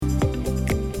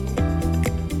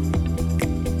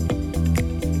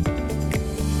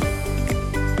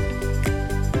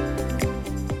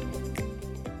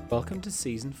to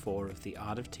Season 4 of the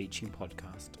Art of Teaching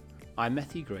podcast. I'm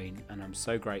Matthew Green and I'm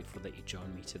so grateful that you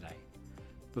joined me today.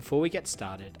 Before we get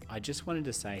started, I just wanted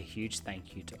to say a huge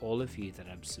thank you to all of you that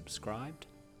have subscribed,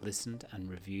 listened and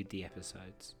reviewed the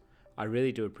episodes. I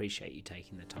really do appreciate you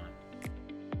taking the time.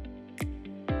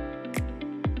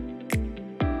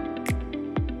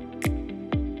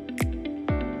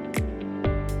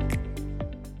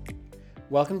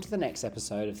 Welcome to the next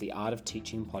episode of the Art of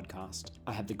Teaching podcast.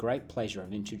 I have the great pleasure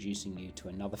of introducing you to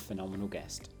another phenomenal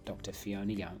guest, Dr.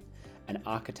 Fiona Young, an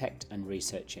architect and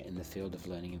researcher in the field of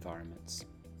learning environments.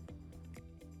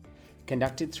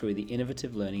 Conducted through the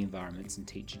Innovative Learning Environments and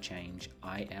Teacher Change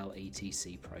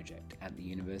ILETC project at the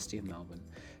University of Melbourne,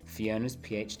 Fiona's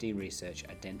PhD research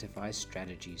identifies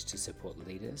strategies to support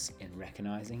leaders in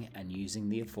recognising and using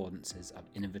the affordances of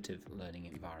innovative learning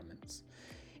environments.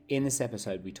 In this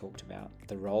episode, we talked about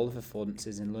the role of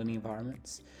affordances in learning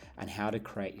environments and how to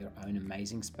create your own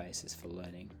amazing spaces for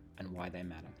learning and why they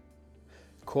matter.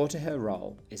 Core to her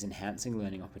role is enhancing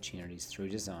learning opportunities through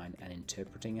design and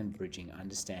interpreting and bridging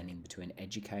understanding between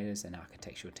educators and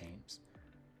architectural teams.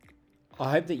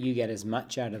 I hope that you get as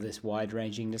much out of this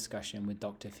wide-ranging discussion with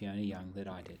Dr. Fiona Young that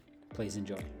I did. Please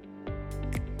enjoy.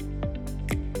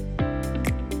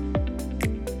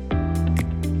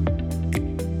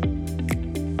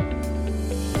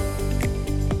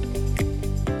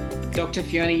 Dr.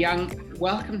 Fiona Young,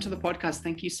 welcome to the podcast.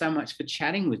 Thank you so much for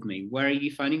chatting with me. Where are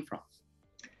you phoning from?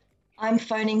 I'm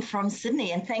phoning from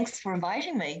Sydney, and thanks for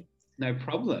inviting me. No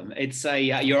problem. It's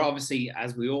you're obviously,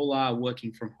 as we all are,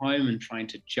 working from home and trying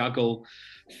to juggle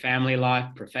family life,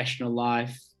 professional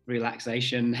life,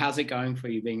 relaxation. How's it going for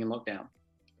you being in lockdown?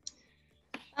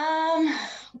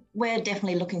 We're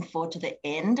definitely looking forward to the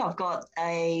end.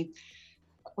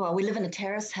 We live in a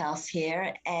terrace house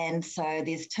here, and so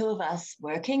there's two of us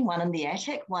working, one in the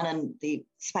attic, one in the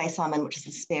space I'm in, which is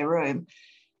a spare room,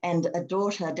 and a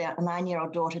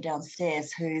 9-year-old daughter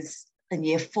downstairs who's in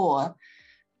year 4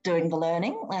 doing the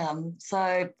learning.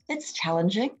 So it's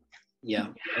challenging. Yeah,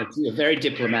 it's very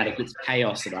diplomatic. It's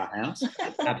chaos at our house,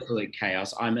 absolute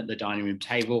chaos. I'm at the dining room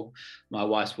table, my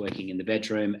wife's working in the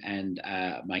bedroom, and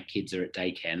my kids are at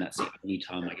daycare, and that's the only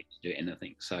time I get to do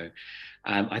anything. So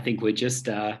I think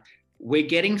we're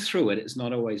getting through it. It's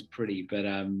not always pretty, but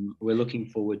we're looking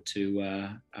forward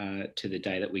to the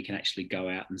day that we can actually go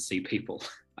out and see people.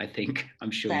 I think,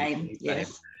 I'm sure. Same,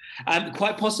 yes.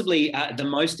 Quite possibly the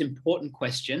most important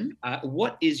question,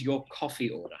 what is your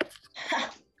coffee order?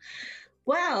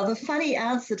 Wow, the funny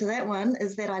answer to that one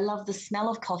is that I love the smell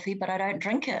of coffee, but I don't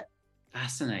drink it.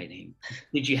 Fascinating.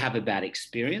 Did you have a bad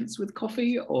experience with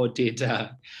coffee, or do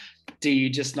you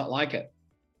just not like it?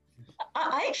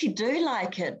 I actually do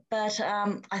like it, but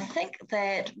I think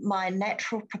that my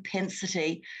natural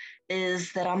propensity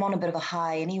is that I'm on a bit of a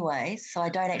high anyway, so I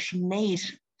don't actually need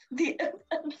the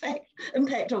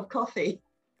impact of coffee.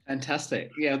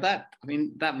 Fantastic. Yeah,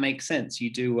 that makes sense.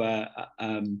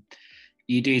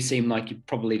 You do seem like you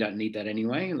probably don't need that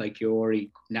anyway. Like you're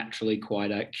already naturally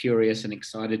quite curious and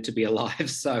excited to be alive.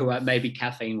 So maybe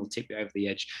caffeine will tip you over the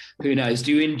edge. Who knows?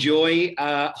 Do you enjoy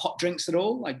hot drinks at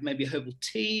all? Like maybe herbal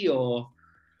tea or?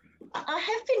 I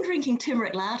have been drinking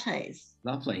turmeric lattes.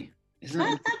 Lovely. Isn't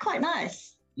it? They're quite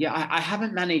nice. Yeah, I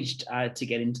haven't managed to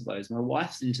get into those. My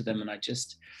wife's into them and I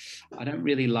don't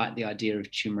really like the idea of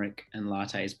turmeric and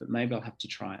lattes, but maybe I'll have to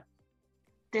try it.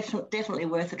 Definitely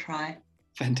worth a try.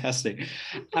 Fantastic.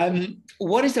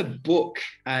 What is a book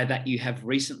that you have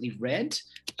recently read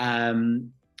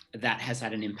that has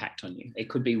had an impact on you? It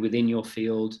could be within your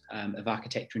field of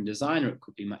architecture and design, or it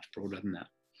could be much broader than that.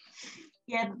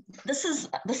 Yeah,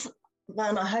 this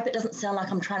one, I hope it doesn't sound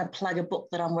like I'm trying to plug a book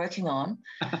that I'm working on,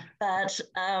 but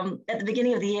at the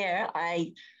beginning of the year,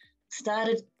 I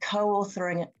started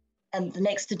co-authoring the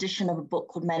next edition of a book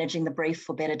called Managing the Brief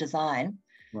for Better Design.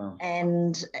 Wow.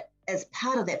 And as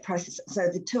part of that process, so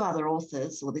the two other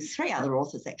authors, or there's 3 other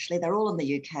authors actually, they're all in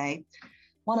the UK.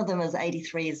 One of them is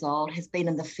 83 years old, has been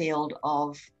in the field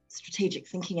of strategic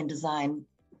thinking and design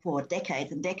for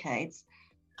decades and decades.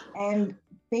 And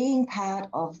being part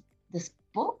of this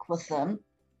book with them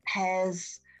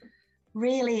has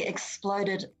really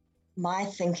exploded my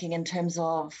thinking in terms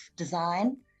of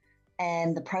design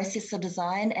and the process of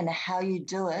design and how you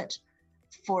do it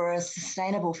for a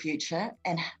sustainable future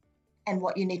and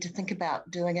what you need to think about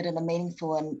doing it in a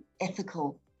meaningful and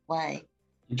ethical way.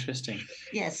 Interesting.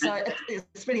 Yeah, so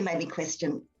it's really made me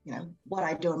question, what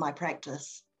I do in my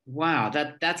practice. Wow,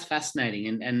 that's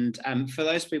fascinating. And for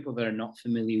those people that are not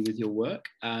familiar with your work,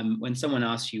 when someone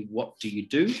asks you, what do you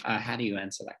do? How do you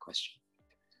answer that question?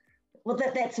 Well,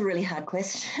 that's a really hard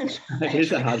question. It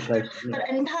is a Actually. hard question. Yeah.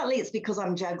 And partly it's because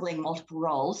I'm juggling multiple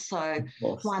roles. So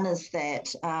one is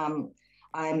that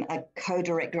I'm a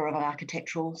co-director of an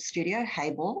architectural studio,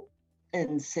 Hayball,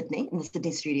 in Sydney, in the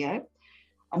Sydney studio.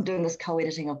 I'm doing this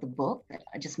co-editing of the book that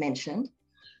I just mentioned.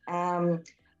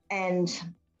 And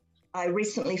I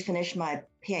recently finished my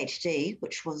PhD,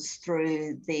 which was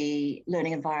through the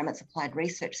Learning Environments Applied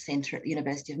Research Centre at the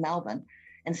University of Melbourne.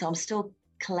 And so I'm still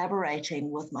collaborating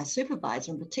with my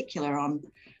supervisor in particular on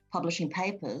publishing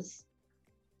papers.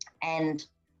 And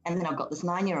then I've got this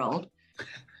 9-year-old.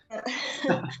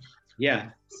 Yeah.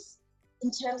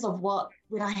 In terms of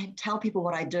when I tell people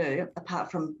what I do,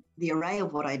 apart from the array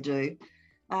of what I do,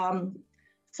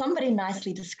 somebody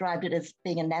nicely described it as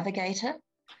being a navigator.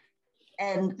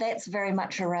 And that's very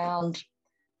much around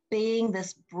being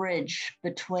this bridge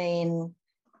between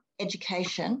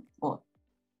education or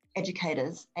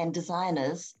educators and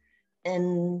designers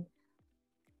in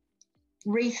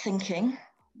rethinking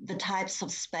the types of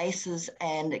spaces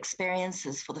and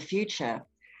experiences for the future,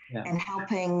 and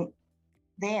helping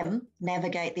them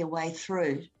navigate their way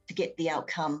through to get the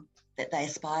outcome that they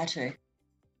aspire to.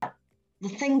 The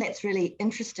thing that's really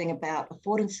interesting about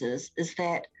affordances is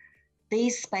that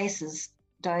these spaces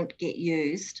don't get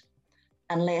used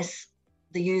unless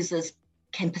the users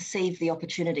can perceive the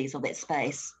opportunities of that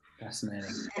space. Fascinating.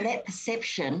 And that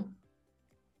perception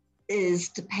is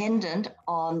dependent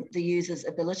on the user's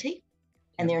ability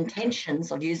and their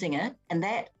intentions of using it. And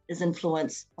that is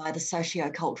influenced by the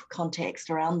socio-cultural context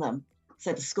around them.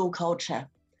 So the school culture.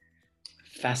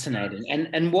 Fascinating.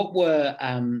 And what were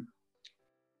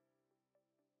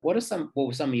some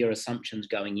of your assumptions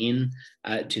going in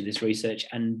to this research,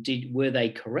 and were they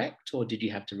correct, or did you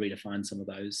have to redefine some of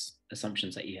those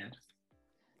assumptions that you had?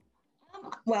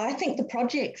 Well, I think the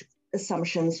project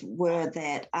assumptions were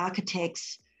that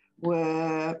architects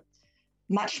were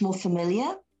much more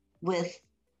familiar with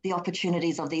the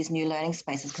opportunities of these new learning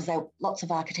spaces, because lots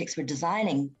of architects were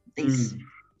designing these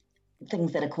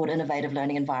things that are called innovative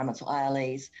learning environments, or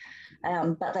ILEs,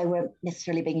 but they weren't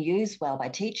necessarily being used well by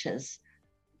teachers.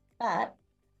 But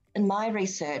in my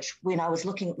research, when I was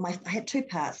looking, I had two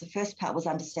parts. The first part was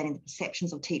understanding the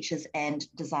perceptions of teachers and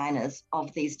designers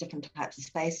of these different types of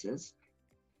spaces.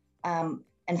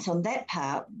 And so in that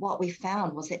part, what we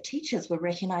found was that teachers were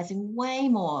recognizing way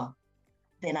more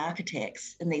than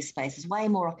architects in these spaces, way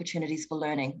more opportunities for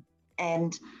learning.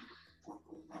 And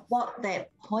what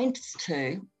that points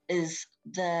to is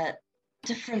the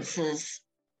differences,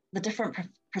 the different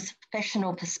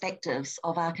professional perspectives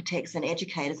of architects and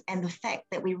educators, and the fact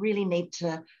that we really need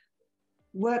to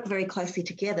work very closely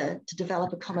together to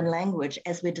develop a common language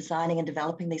as we're designing and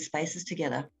developing these spaces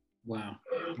together. Wow.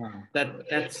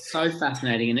 That's so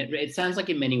fascinating. And it sounds like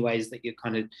in many ways that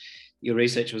your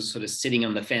research was sort of sitting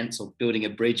on the fence or building a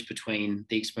bridge between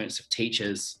the experience of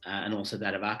teachers and also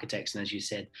that of architects. And as you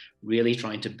said, really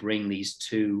trying to bring these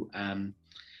two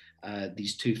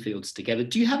fields together.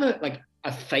 Do you have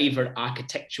a favorite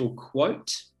architectural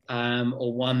quote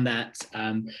or one that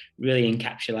really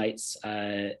encapsulates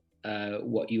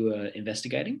what you were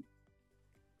investigating?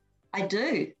 I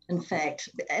do, in fact,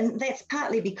 and that's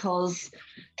partly because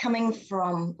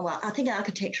I think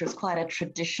architecture is quite a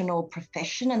traditional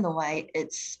profession in the way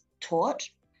it's taught,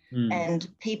 and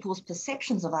people's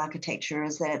perceptions of architecture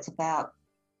is that it's about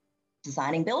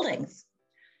designing buildings.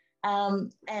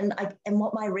 And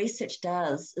what my research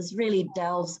does is really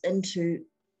delves into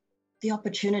the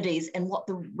opportunities and what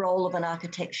the role of an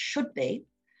architect should be.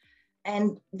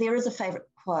 And there is a favorite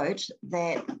quote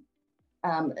that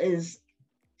is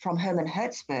from Hermann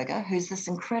Hertzberger, who's this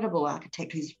incredible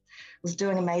architect who was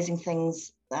doing amazing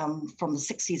things from the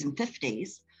 60s and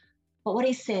 50s. But what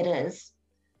he said is,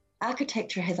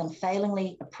 architecture has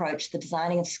unfailingly approached the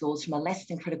designing of schools from a less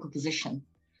than critical position.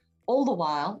 All the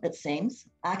while, it seems,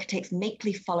 architects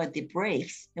meekly followed their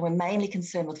briefs and were mainly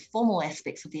concerned with formal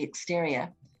aspects of the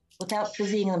exterior without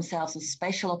busying themselves with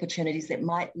spatial opportunities that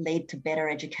might lead to better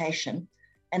education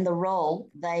and the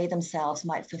role they themselves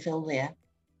might fulfill there.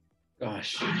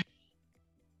 Gosh. So,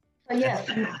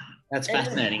 yeah. That's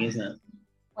fascinating, isn't it?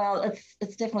 Well,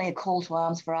 it's definitely a call to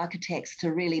arms for architects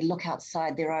to really look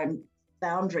outside their own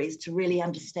boundaries, to really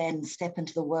understand and step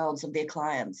into the worlds of their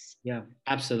clients. Yeah,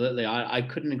 absolutely. I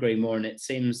couldn't agree more. And it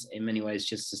seems in many ways,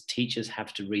 just as teachers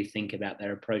have to rethink about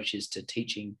their approaches to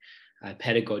teaching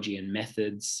pedagogy and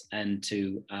methods, and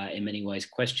to, in many ways,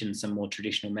 question some more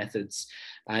traditional methods.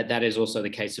 That is also the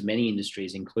case of many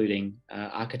industries, including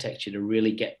architecture, to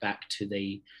really get back to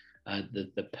the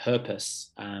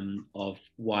purpose of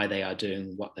why they are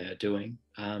doing what they are doing.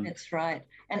 That's right.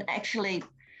 And actually,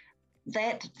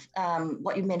 that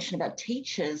what you mentioned about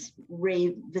teachers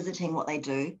revisiting what they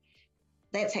do,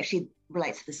 that's actually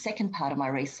relates to the second part of my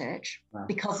research. Wow.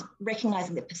 Because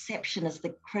recognizing that perception is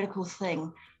the critical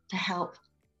thing to help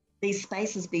these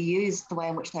spaces be used the way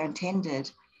in which they're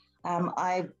intended.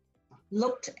 I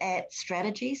looked at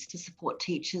strategies to support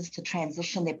teachers to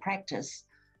transition their practice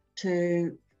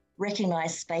to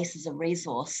recognize space as a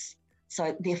resource.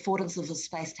 So the affordances of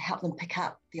space to help them pick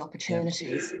up the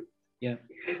opportunities. Yeah.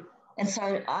 And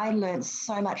so I learned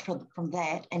so much from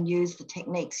that and used the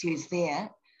techniques used there,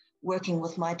 working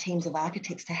with my teams of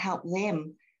architects to help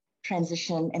them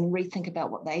transition and rethink about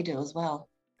what they do as well.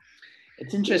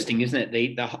 It's interesting, isn't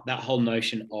it? That whole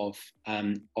notion of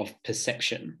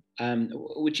perception.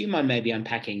 Would you mind maybe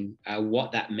unpacking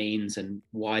what that means and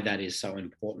why that is so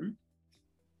important?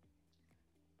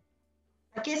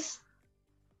 I guess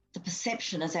the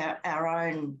perception is our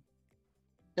own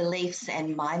beliefs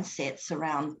and mindsets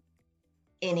around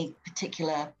any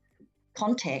particular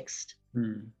context.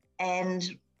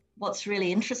 And what's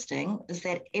really interesting is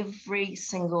that every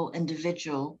single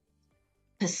individual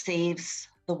perceives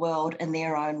the world in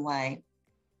their own way.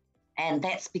 And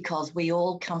that's because we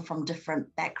all come from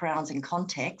different backgrounds and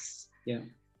contexts. Yeah.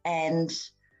 And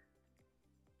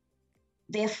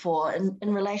therefore,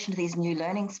 in relation to these new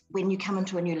learnings, when you come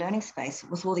into a new learning space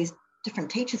with all these different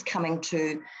teachers coming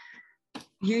to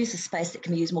use a space that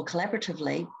can be used more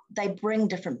collaboratively, they bring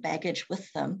different baggage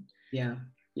with them. Yeah,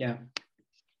 yeah.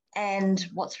 And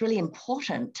what's really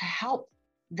important to help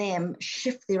them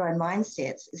shift their own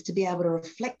mindsets is to be able to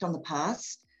reflect on the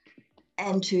past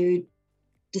and to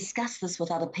discuss this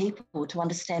with other people, to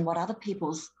understand what other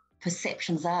people's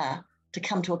perceptions are, to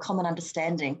come to a common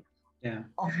understanding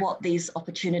of what these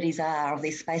opportunities are, of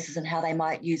these spaces and how they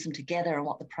might use them together and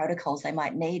what the protocols they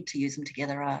might need to use them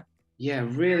together are. Yeah,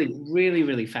 really, really,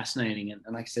 really fascinating. And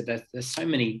like I said, there's so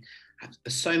many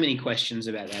questions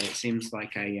about that. It seems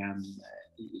like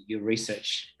your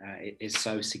research is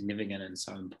so significant and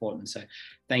so important. So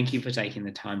thank you for taking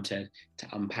the time to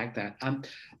unpack that.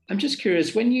 I'm just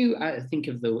curious, when you think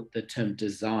of the term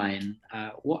design,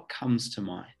 what comes to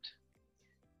mind?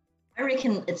 I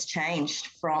reckon it's changed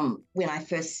from when I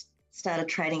first started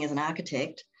training as an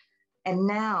architect. And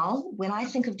now when I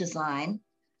think of design,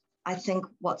 I think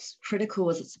what's critical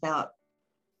is it's about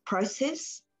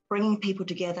process, bringing people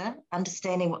together,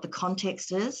 understanding what the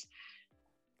context is,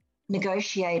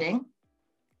 negotiating,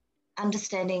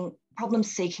 understanding problem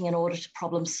seeking in order to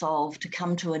problem solve, to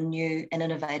come to a new and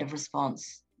innovative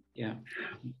response. Yeah,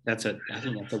 I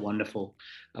think that's a wonderful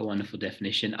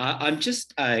definition. I'm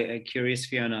just curious,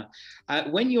 Fiona,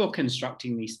 when you're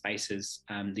constructing these spaces,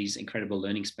 these incredible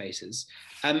learning spaces,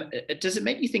 does it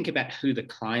make you think about who the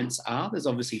clients are? There's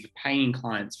obviously the paying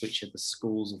clients, which are the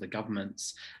schools or the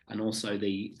governments, and also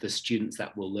the students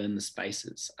that will learn the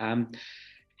spaces.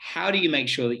 How do you make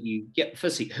sure that you get,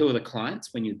 firstly, who are the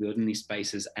clients when you're building these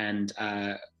spaces? And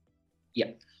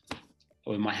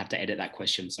we might have to edit that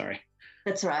question, sorry.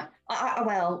 That's right.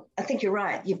 Well, I think you're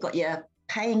right. You've got your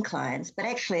paying clients, but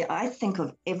actually I think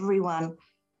of everyone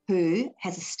who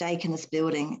has a stake in this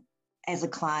building as a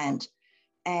client.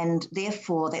 And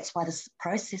therefore, that's why this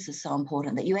process is so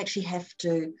important, that you actually have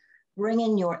to bring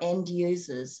in your end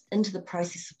users into the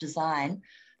process of design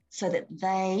so that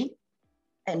they,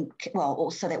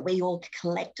 so that we all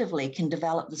collectively can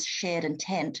develop this shared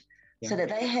intent so that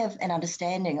they have an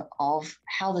understanding of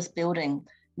how this building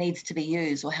needs to be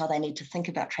used or how they need to think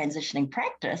about transitioning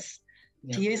practice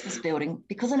to use this building.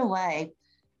 Because in a way,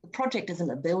 the project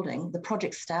isn't a building. The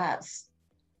project starts,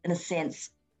 in a sense,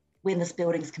 when this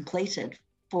building is completed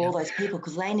for all those people,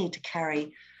 because they need to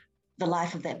carry the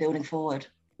life of that building forward.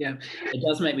 Yeah, it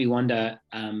does make me wonder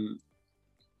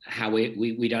how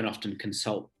we don't often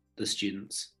consult the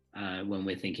students when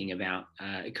we're thinking about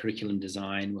curriculum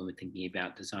design, when we're thinking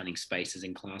about designing spaces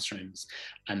in classrooms,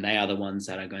 and they are the ones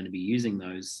that are going to be using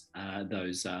those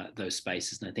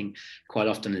spaces. And I think quite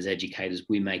often as educators,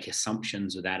 we make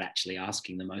assumptions without actually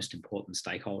asking the most important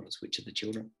stakeholders, which are the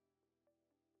children.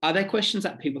 Are there questions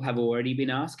that people have already been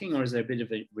asking, or is there a bit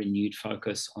of a renewed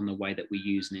focus on the way that we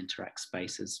use and interact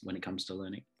spaces when it comes to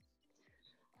learning?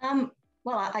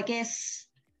 Well, I guess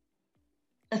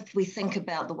if we think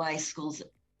about the way schools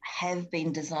have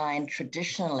been designed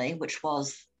traditionally, which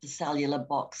was the cellular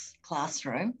box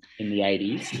classroom. In the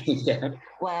 80s.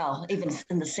 Well, even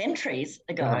in the centuries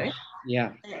ago.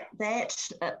 Yeah. That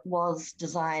was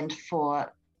designed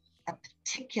for a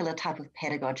particular type of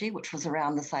pedagogy, which was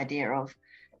around this idea of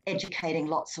educating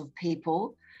lots of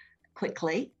people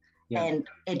quickly and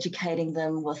educating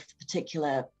them with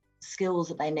particular skills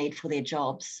that they need for their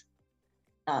jobs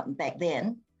back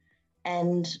then.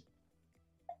 And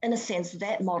in a sense,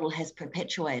 that model has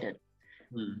perpetuated.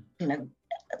 Mm. You know,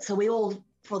 so we all,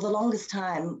 for the longest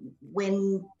time,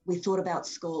 when we thought about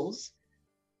schools,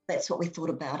 that's what we thought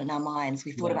about in our minds.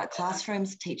 We thought about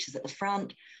classrooms, teachers at the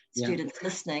front, students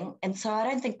listening. And so I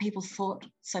don't think people thought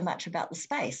so much about the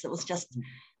space. It was just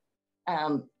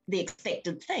the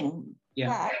expected thing.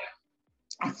 Yeah.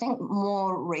 But I think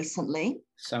more recently,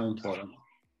 So important.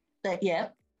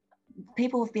 that,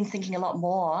 people have been thinking a lot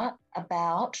more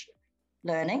about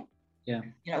learning. Yeah.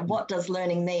 You know, what does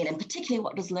learning mean? And particularly,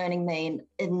 what does learning mean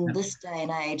in this day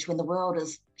and age when the world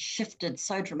has shifted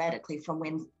so dramatically from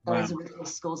when those original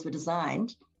schools were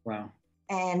designed? Wow.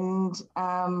 And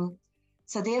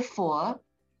so therefore,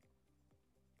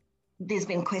 there's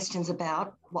been questions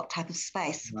about what type of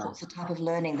space supports the type of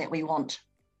learning that we want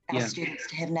our students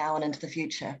to have now and into the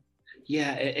future.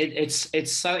 Yeah,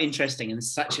 it's so interesting and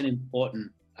such an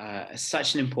important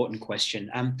question.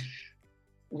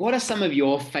 What are some of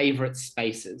your favorite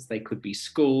spaces? They could be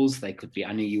schools, they could be,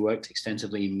 I know you worked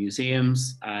extensively in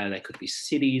museums, they could be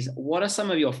cities. What are some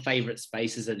of your favorite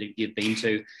spaces that you've been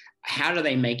to? How do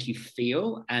they make you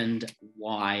feel, and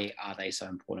why are they so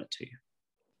important to you?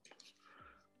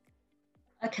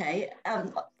 Okay.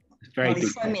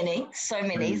 There's so many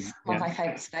of my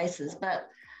favorite spaces, but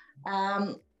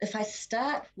if I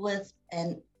start with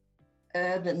an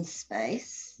urban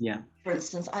space, for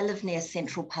instance, I live near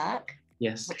Central Park,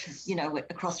 which is, you know,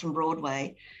 across from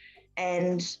Broadway,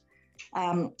 and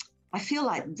I feel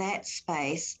like that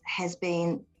space has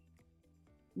been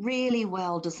really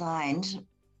well designed,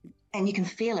 and you can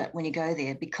feel it when you go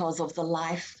there because of the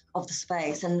life of the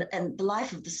space, and the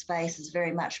life of the space is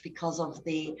very much because of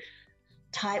the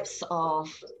types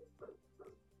of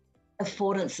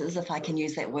affordances, if I can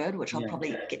use that word, which I'll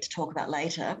probably get to talk about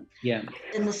later,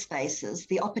 in the spaces,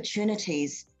 the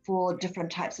opportunities for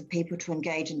different types of people to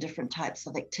engage in different types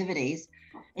of activities.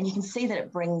 And you can see that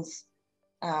it brings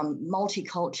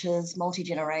multi-cultures,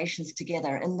 multi-generations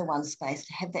together in the one space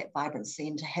to have that vibrancy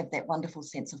and to have that wonderful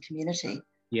sense of community.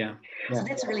 So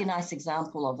that's a really nice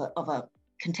example of a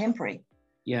contemporary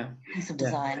piece of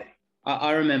design.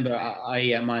 I remember I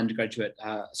did my undergraduate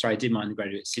at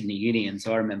Sydney Uni, and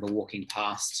so I remember walking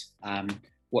past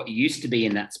what used to be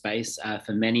in that space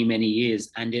for many, many years,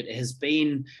 and it has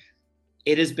been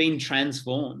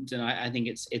transformed, and I think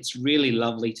it's really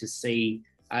lovely to see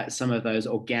some of those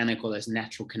organic or those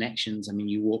natural connections. I mean,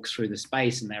 you walk through the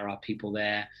space and there are people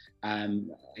there, like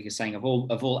you're saying, of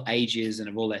all ages and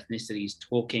of all ethnicities,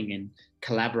 talking and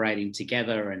collaborating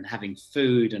together and having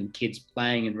food and kids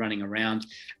playing and running around.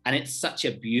 And it's such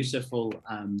a beautiful,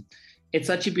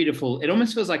 it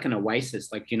almost feels like an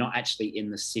oasis, like you're not actually in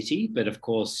the city, but of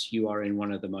course you are in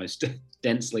one of the most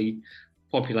densely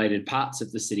populated parts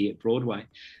of the city at Broadway.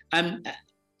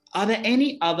 Are there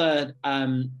any other,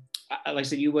 like I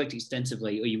said, you worked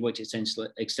extensively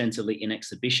in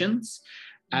exhibitions.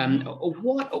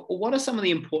 What are some of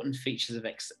the important features of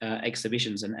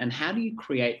exhibitions, and how do you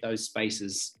create those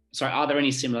spaces? Sorry, are there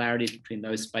any similarities between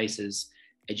those spaces,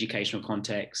 educational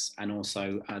contexts, and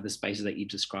also the spaces that you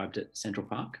described at Central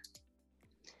Park?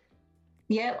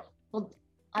 Yeah, well,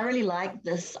 I really like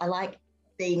this. I like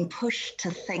being pushed to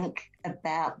think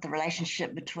about the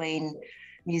relationship between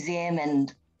museum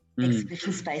and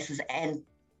exhibition spaces and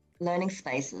learning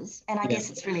spaces. And I guess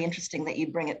it's really interesting that you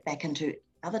bring it back into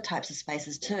other types of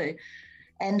spaces too.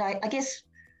 And I guess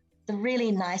the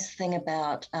really nice thing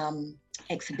about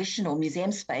exhibition or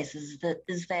museum spaces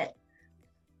is that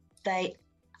they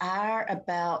are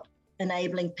about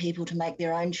enabling people to make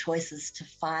their own choices to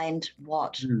find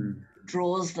what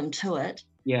draws them to it.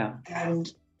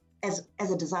 And as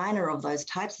a designer of those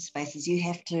types of spaces, you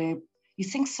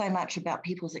think so much about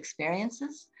people's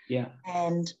experiences.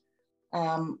 And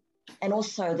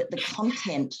also that the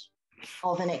content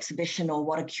of an exhibition, or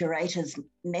what a curator's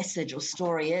message or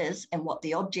story is, and what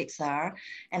the objects are,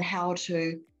 and how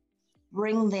to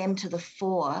bring them to the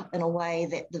fore in a way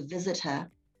that the visitor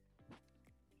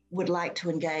would like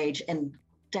to engage and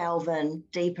delve in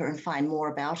deeper and find more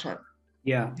about it.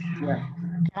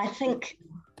 And I think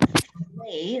for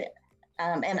me,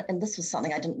 and this was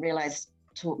something I didn't realize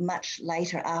till much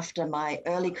later after my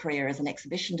early career as an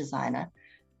exhibition designer,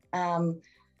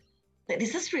 that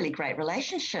there's this really great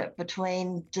relationship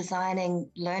between designing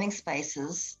learning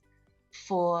spaces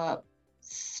for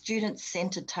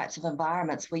student-centered types of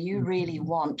environments where you really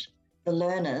want the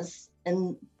learners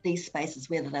in these spaces,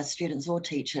 whether they're students or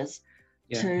teachers,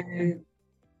 to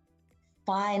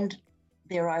find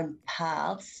their own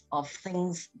paths of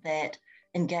things that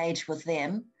engage with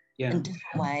them in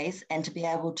different ways, and to be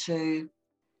able to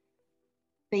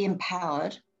be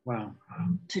empowered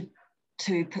to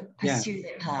pursue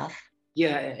that path.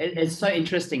 Yeah, it's so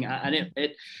interesting, and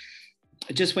it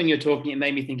just when you're talking, it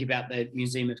made me think about the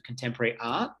Museum of Contemporary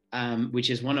Art, which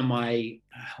is one of my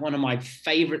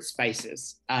favorite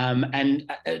spaces.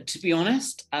 And to be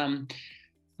honest,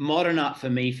 modern art for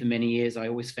me for many years, I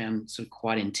always found sort of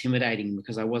quite intimidating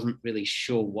because I wasn't really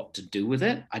sure what to do with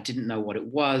it. I didn't know what it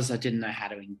was. I didn't know how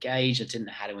to engage. I didn't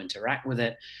know how to interact with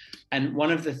it. And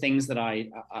one of the things that I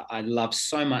love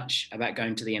so much about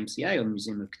going to the MCA, or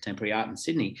Museum of Contemporary Art in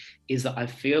Sydney, is that I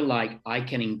feel like I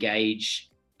can engage.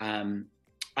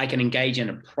 I can engage and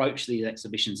approach these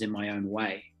exhibitions in my own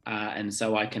way. And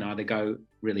so I can either go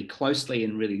really closely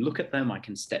and really look at them. I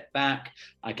can step back.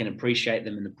 I can appreciate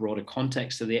them in the broader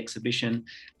context of the exhibition.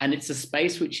 And it's a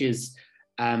space which is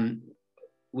so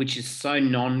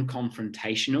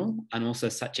non-confrontational and also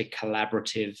such a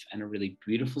collaborative and a really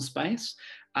beautiful space.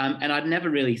 And I'd never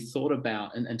really thought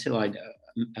about, until I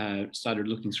started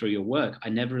looking through your work, I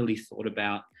never really thought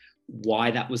about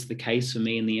why that was the case for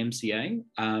me in the MCA.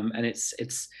 And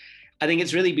I think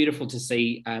it's really beautiful to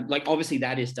see, like obviously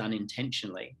that is done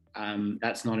intentionally.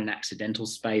 That's not an accidental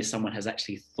space. Someone has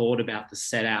actually thought about the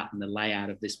set out and the layout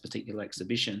of this particular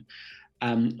exhibition.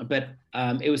 But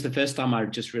it was the first time I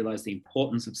just realized the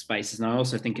importance of spaces. And I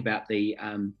also think about the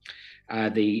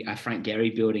Frank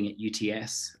Gehry building at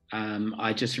UTS.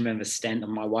 I just remember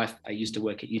my wife, I used to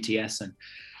work at UTS,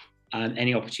 and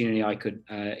any opportunity I could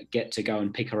get to go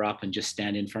and pick her up and just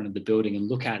stand in front of the building and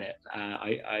look at it.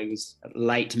 I was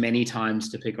late many times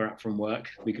to pick her up from work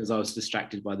because I was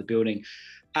distracted by the building.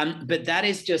 But that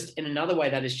is just, in another way,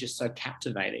 that is just so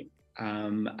captivating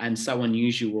and so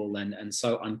unusual and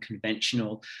so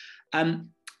unconventional.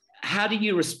 How do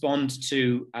you respond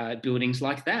to buildings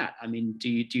like that? I mean,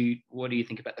 what do you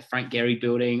think about the Frank Gehry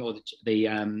building or the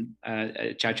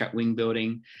Chow Chak Wing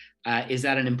building? Is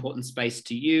that an important space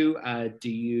to you? That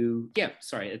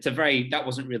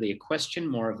wasn't really a question,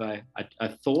 more of a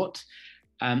thought.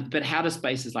 But how do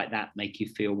spaces like that make you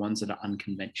feel, ones that are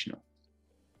unconventional?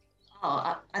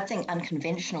 Oh, I think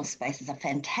unconventional spaces are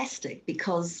fantastic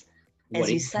because, What as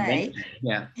you is say,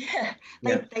 yeah, yeah,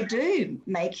 yeah. they do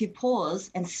make you pause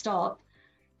and stop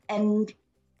and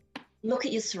look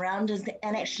at your surroundings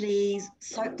and actually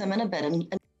soak them in a bit.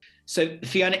 And So,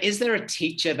 Fiona, is there a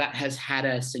teacher that has had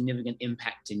a significant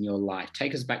impact in your life?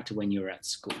 Take us back to when you were at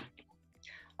school.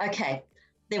 okay,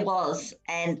 there was,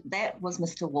 and that was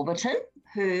Mr. Warburton,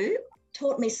 who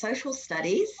taught me social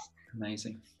studies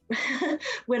Amazing.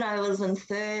 when I was in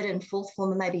third and fourth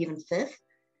form, and maybe even fifth.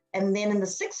 And then in the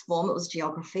sixth form, it was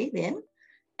geography then.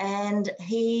 And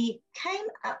he came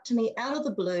up to me out of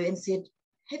the blue and said,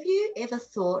 "Have you ever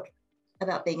thought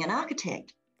about being an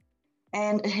architect?"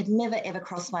 And it had never, ever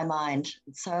crossed my mind.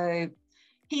 So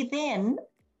he then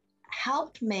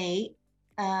helped me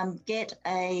get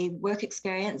a work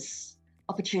experience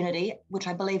opportunity, which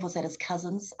I believe was at his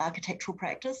cousin's architectural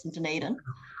practice in Dunedin.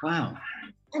 Wow.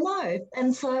 I know.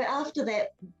 And so after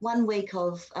that 1 week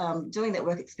of doing that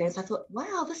work experience, I thought,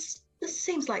 wow, this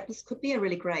seems like this could be a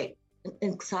really great,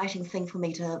 exciting thing for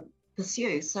me to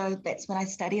pursue. So that's when I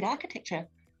studied architecture.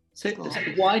 So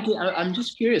I'm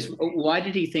just curious, why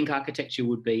did he think architecture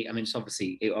would be, I mean,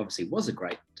 it obviously was a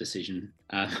great decision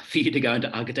for you to go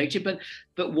into architecture,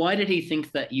 but why did he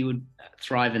think that you would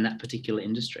thrive in that particular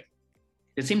industry?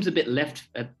 It seems a bit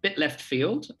left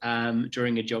field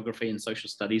during a geography and social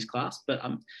studies class, but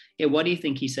yeah, why do you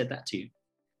think he said that to you?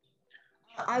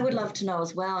 I would love to know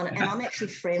as well. And I'm actually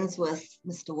friends with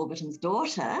Mr. Warburton's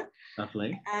daughter.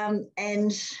 Lovely.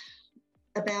 And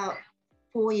about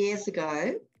 4 years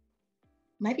ago,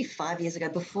 maybe 5 years ago,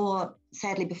 before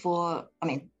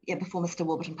Mr.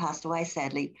 Warburton passed away,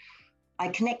 sadly, I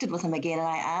connected with him again and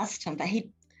I asked him, but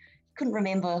he couldn't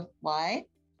remember why.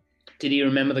 Did he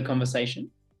remember the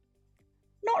conversation?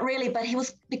 Not really, but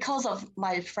because of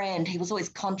my friend, he was always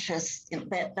conscious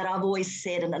that I've always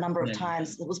said in a number of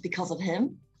times it was because of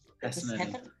him that this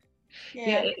happened.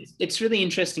 Yeah, it's really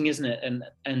interesting, isn't it?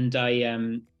 And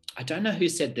I don't know who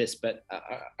said this, but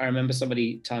I remember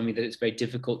somebody telling me that it's very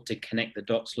difficult to connect the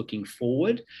dots looking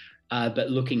forward, but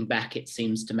looking back, it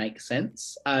seems to make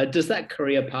sense. Does that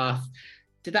career path,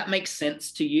 did that make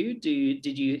sense to you?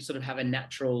 Did you sort of have a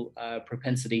natural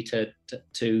propensity to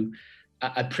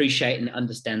appreciate and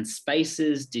understand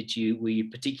spaces? Were you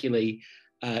particularly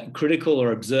critical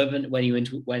or observant when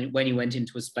you went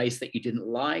into a space that you didn't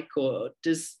like, or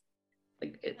does?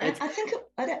 I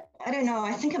don't know.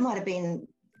 I think it might have been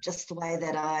just the way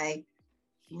that I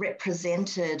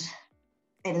represented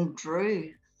and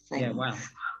drew things. Yeah, wow.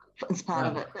 It's part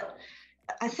of it. But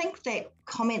I think that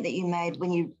comment that you made,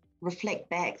 when you reflect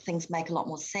back, things make a lot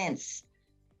more sense.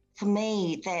 For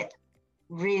me, that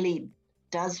really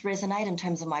does resonate in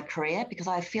terms of my career, because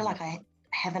I feel like I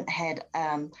haven't had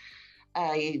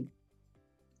a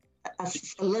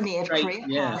linear career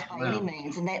path by any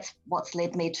means, and that's what's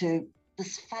led me to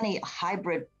this funny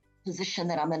hybrid position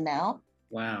that I'm in now.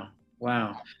 Wow.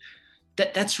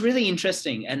 That's really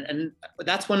interesting, and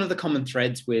that's one of the common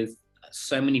threads with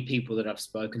so many people that I've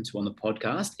spoken to on the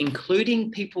podcast,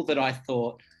 including people that I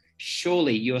thought,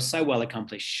 surely you're so well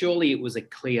accomplished, surely it was a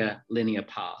clear linear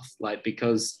path, like,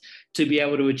 because to be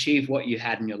able to achieve what you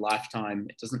had in your lifetime,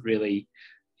 it doesn't really,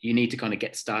 you need to kind of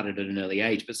get started at an early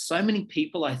age. But so many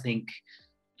people, I think,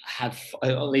 have,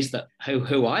 at least that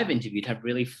who I've interviewed, have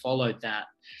really followed that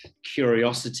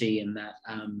curiosity and that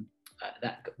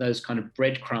those kind of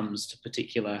breadcrumbs to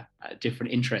particular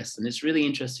different interests. And it's really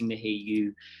interesting to hear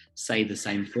you say the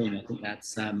same thing. I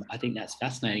think that's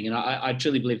fascinating. And I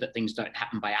truly believe that things don't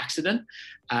happen by accident.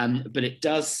 But it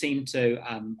does seem to,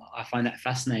 I find that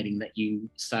fascinating that you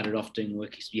started off doing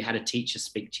work. You had a teacher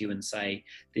speak to you and say,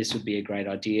 this would be a great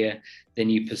idea.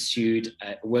 Then you pursued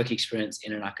a work experience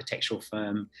in an architectural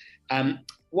firm.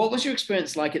 What was your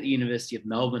experience like at the University of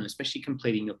Melbourne, especially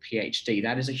completing your PhD?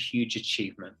 That is a huge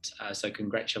achievement, so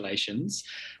congratulations.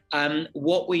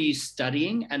 What were you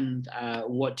studying, and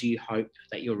what do you hope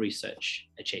that your research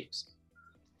achieves?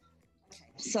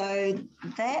 So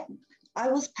that I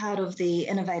was part of the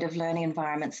Innovative Learning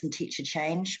Environments and Teacher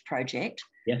Change project,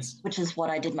 yes, which is what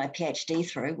I did my PhD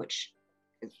through, which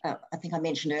I think I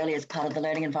mentioned earlier as part of the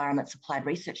Learning Environments Applied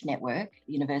Research Network,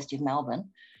 University of Melbourne.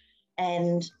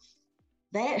 And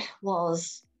that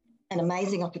was an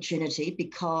amazing opportunity,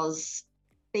 because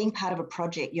being part of a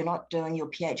project, you're not doing your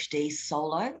PhD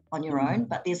solo on your own,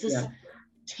 but there's this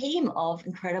team of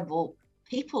incredible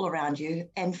people around you.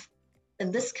 And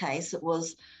in this case, it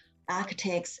was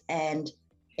architects and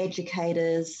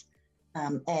educators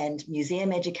and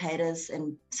museum educators.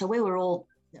 And so we were all,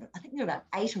 I think there were about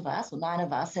 8 of us or 9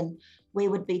 of us, and we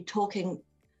would be talking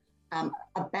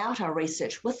about our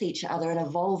research with each other and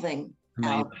evolving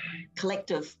our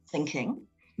collective thinking.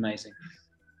 Amazing.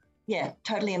 Yeah,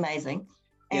 totally amazing.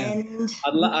 Yeah. And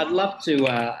I'd love to,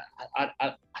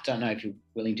 I don't know if you're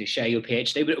willing to share your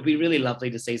PhD, but it would be really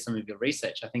lovely to see some of your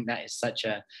research. I think that is such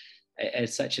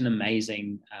an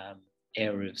amazing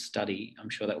area of study. I'm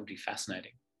sure that would be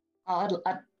fascinating.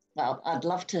 I'd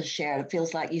love to share it. It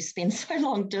feels like you spend so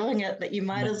long doing it that you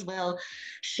might as well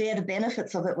share the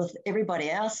benefits of it with everybody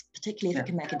else, particularly if it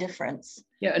can make a difference.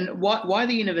 Yeah, and why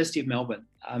the University of Melbourne?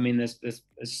 I mean, there's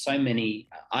so many.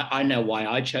 I know why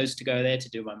I chose to go there to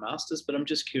do my master's, but I'm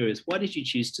just curious, why did you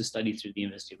choose to study through the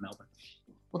University of Melbourne?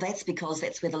 Well, that's because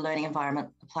that's where the Learning Environment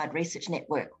Applied Research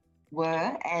Network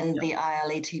were, and the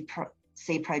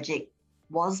ILETC project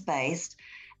was based,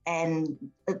 and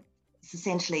it's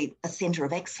essentially a centre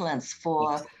of excellence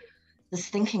for this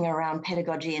thinking around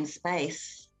pedagogy in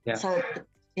space. Yeah. So,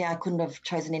 I couldn't have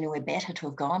chosen anywhere better to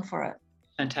have gone for it.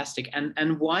 Fantastic.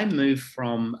 And why move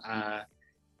from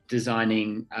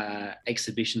designing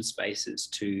exhibition spaces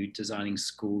to designing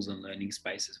schools and learning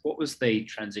spaces? What was the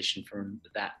transition from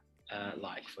that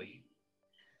like for you?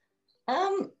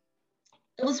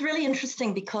 It was really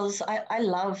interesting because I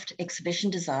loved exhibition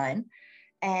design.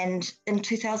 And in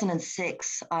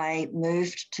 2006, I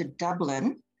moved to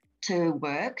Dublin to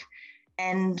work,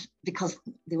 and because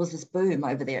there was this boom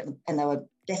over there and they were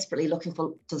desperately looking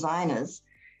for designers.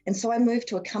 And so I moved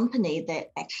to a company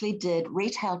that actually did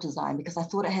retail design, because I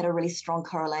thought it had a really strong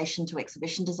correlation to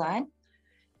exhibition design.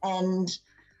 And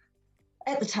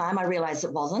at the time, I realized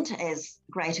it wasn't as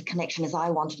great a connection as I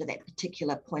wanted at that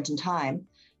particular point in time.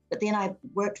 But then I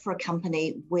worked for a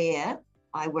company where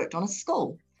I worked on a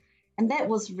school. And that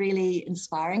was really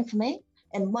inspiring for me.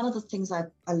 And one of the things I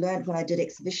learned when I did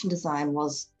exhibition design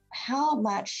was how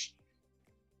much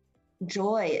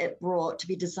joy it brought to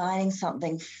be designing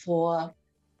something for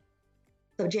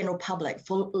the general public,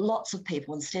 for lots of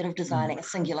people, instead of designing a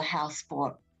singular house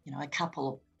for, a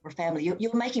couple or a family.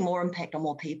 You're making more impact on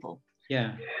more people.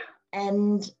 Yeah.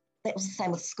 And that was the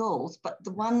same with schools. But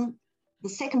the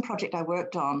second project I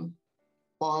worked on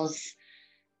was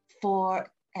for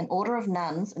an order of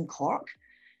nuns in Cork,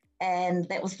 and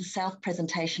that was the South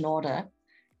Presentation Order.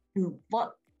 And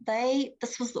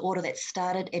this was the order that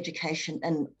started education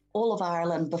in all of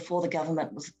Ireland before the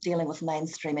government was dealing with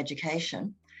mainstream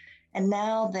education. And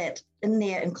now that in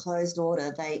their enclosed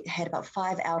order, they had about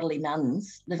 5 elderly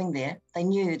nuns living there, they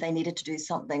knew they needed to do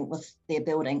something with their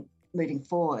building moving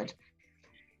forward.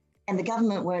 And the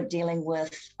government weren't dealing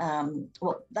with, they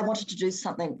wanted to do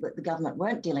something that the government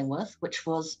weren't dealing with, which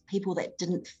was people that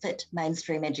didn't fit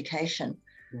mainstream education.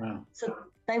 Wow. So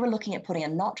they were looking at putting a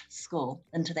not school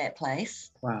into that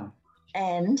place. Wow.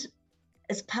 And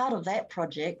as part of that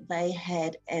project, they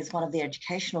had as one of their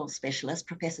educational specialists,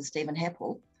 Professor Stephen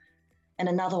Happel, and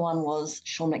another one was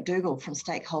Sean McDougall from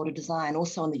Stakeholder Design,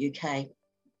 also in the UK.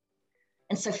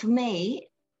 And so for me,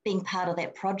 being part of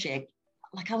that project,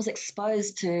 like I was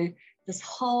exposed to this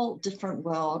whole different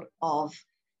world of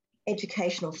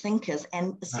educational thinkers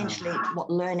and essentially what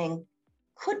learning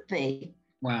could be.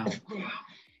 Wow.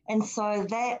 And so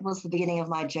that was the beginning of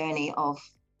my journey of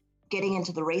getting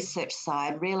into the research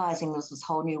side, realizing there was this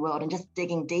whole new world and just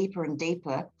digging deeper and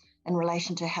deeper in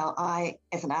relation to how I,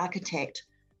 as an architect,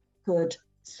 could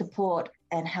support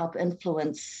and help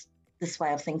influence this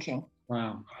way of thinking.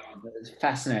 Wow, that's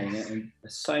fascinating. And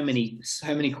so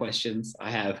many questions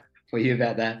I have for you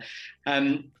about that.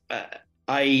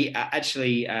 I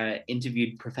actually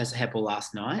interviewed Professor Heppel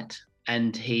last night,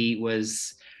 and he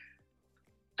was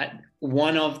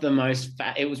one of the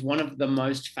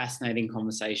most fascinating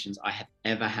conversations I have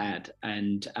ever had,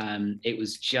 and it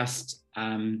was just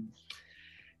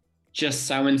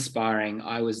so inspiring.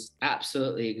 I was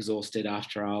absolutely exhausted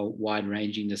after our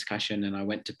wide-ranging discussion, and I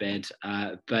went to bed.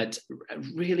 But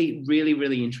really, really,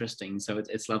 really interesting. So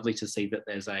it's lovely to see that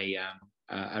there's a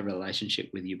relationship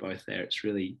with you both there. It's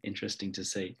really interesting to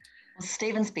see. Well,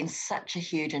 Stephen's been such a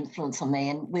huge influence on me,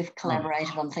 and we've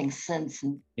collaborated on things since.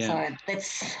 And so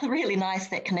that's really nice,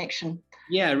 that connection.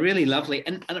 Yeah, really lovely.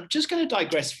 And I'm just going to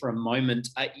digress for a moment.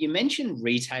 You mentioned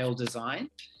retail design.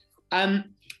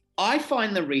 I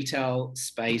find the retail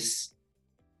space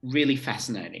really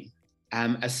fascinating,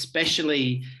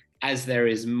 especially as there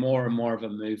is more and more of a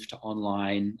move to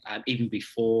online, even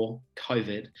before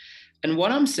COVID. And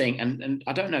what I'm seeing, and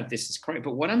I don't know if this is correct,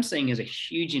 but what I'm seeing is a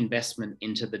huge investment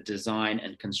into the design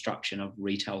and construction of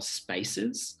retail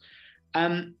spaces.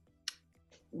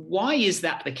 Why is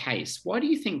that the case? Why do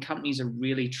you think companies are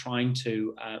really trying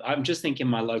to, I'm just thinking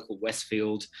my local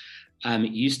Westfield,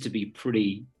 it used to be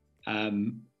pretty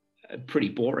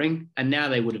boring, and now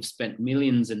they would have spent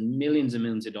millions and millions and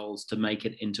millions of dollars to make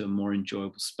it into a more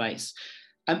enjoyable space.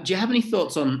 Do you have any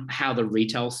thoughts on how the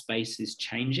retail space is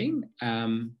changing?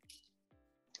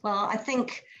 Well, I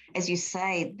think, as you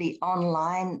say, the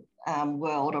online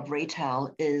world of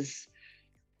retail is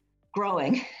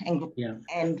growing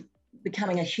and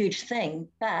becoming a huge thing.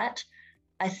 But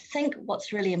I think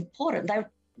what's really important,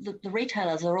 the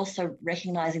retailers are also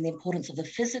recognizing the importance of the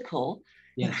physical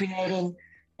and creating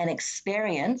an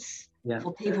experience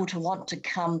for people to want to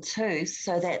come to,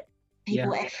 so that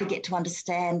people actually get to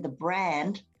understand the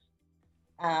brand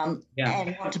and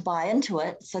want to buy into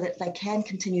it, so that they can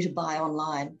continue to buy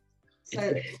online.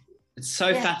 So it's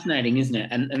so fascinating, isn't it?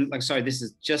 And like, sorry, this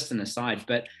is just an aside,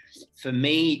 but for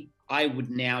me, I would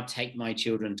now take my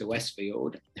children to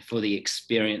Westfield for the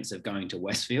experience of going to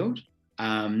Westfield,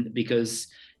 because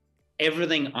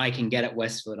everything I can get at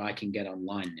Westfield, I can get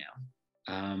online now.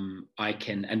 And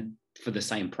for the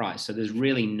same price. So there's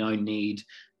really no need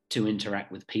to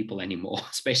interact with people anymore,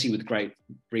 especially with great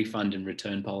refund and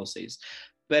return policies.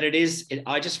 But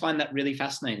I just find that really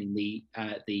fascinating, the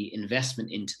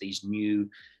investment into these new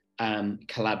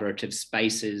collaborative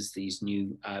spaces, these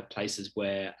new places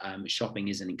where shopping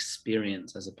is an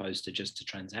experience as opposed to just a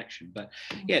transaction. But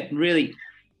yeah, really,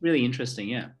 really interesting,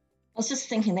 yeah. I was just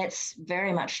thinking that's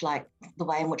very much like the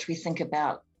way in which we think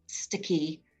about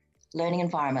sticky learning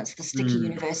environments, the sticky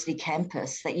university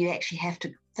campus, that you actually have to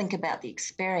think about the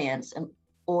experience in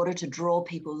order to draw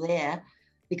people there,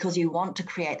 because you want to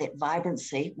create that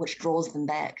vibrancy which draws them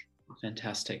back.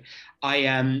 Fantastic. I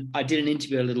did an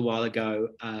interview a little while ago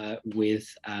with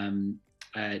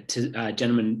a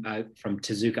gentleman from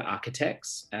Tezuka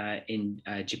Architects in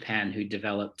Japan, who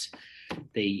developed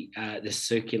the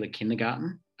circular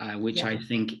kindergarten, which I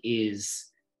think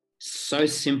is so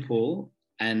simple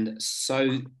and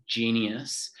so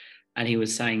genius. And he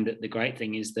was saying that the great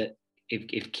thing is that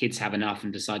if kids have enough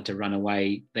and decide to run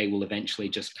away, they will eventually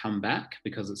just come back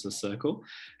because it's a circle.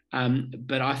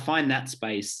 But I find that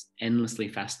space endlessly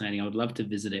fascinating. I would love to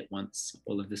visit it once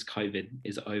all of this COVID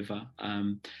is over.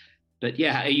 But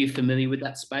yeah, are you familiar with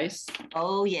that space?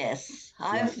 Oh, yes.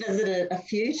 I've visited a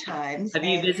few times. Have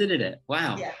you visited it?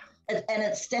 Wow. Yeah, and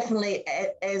it's definitely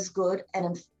as good,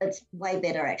 and it's way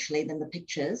better actually than the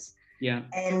pictures. Yeah.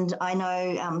 And I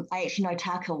know, I actually know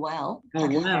Taka well. Oh,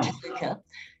 wow. Taka,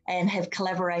 and have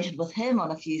collaborated with him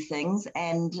on a few things.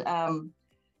 And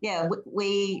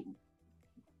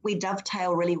we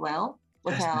dovetail really well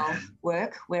with our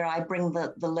work, where I bring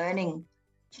the learning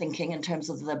thinking in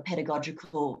terms of the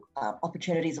pedagogical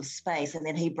opportunities of space, and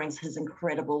then he brings his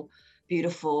incredible,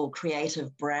 beautiful,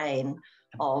 creative brain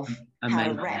of how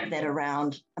to wrap that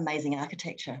around amazing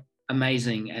architecture.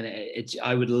 Amazing, and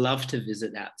I would love to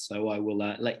visit that. So I will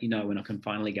let you know when I can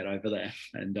finally get over there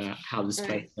and how this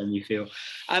place made me feel.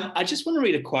 I just want to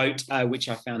read a quote which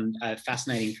I found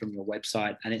fascinating from your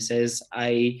website, and it says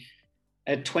a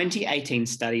 2018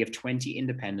 study of 20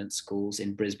 independent schools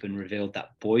in Brisbane revealed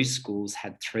that boys' schools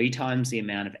had 3 times the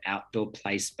amount of outdoor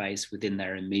play space within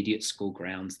their immediate school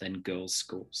grounds than girls'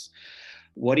 schools.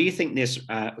 What do you think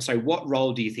what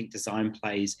role do you think design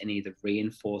plays in either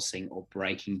reinforcing or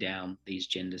breaking down these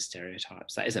gender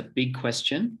stereotypes? That is a big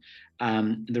question.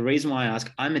 The reason why I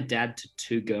ask, I'm a dad to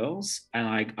 2 girls,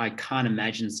 and I can't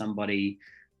imagine somebody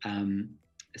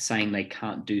saying they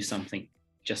can't do something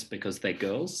just because they're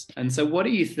girls. And so what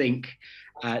do you think,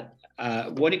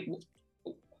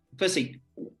 firstly,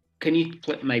 can you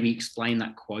maybe explain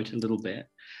that quote a little bit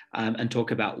and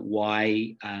talk about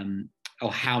why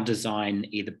or how design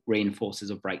either reinforces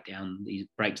or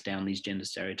breaks down these gender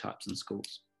stereotypes in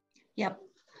schools? Yep.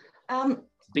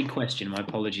 Big question. My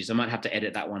apologies. I might have to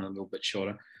edit that one a little bit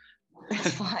shorter.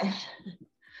 That's fine.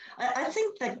 I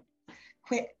think that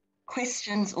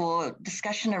questions or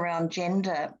discussion around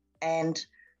gender and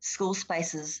school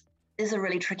spaces is a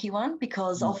really tricky one,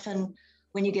 because often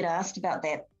when you get asked about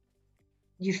that,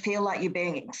 you feel like you're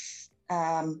being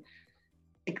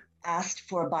asked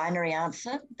for a binary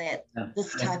answer, that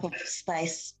this type of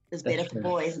space is better for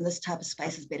boys and this type of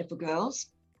space is better for girls.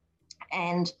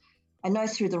 And I know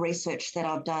through the research that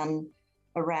I've done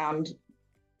around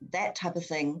that type of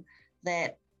thing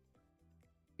that,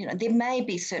 you know, there may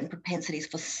be certain propensities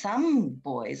for some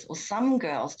boys or some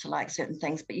girls to like certain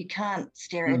things, but you can't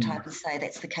stereotype and say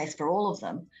that's the case for all of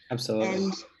them. Absolutely.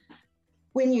 And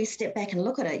when you step back and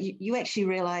look at it, you actually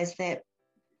realize that,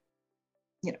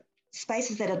 you know,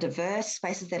 spaces that are diverse,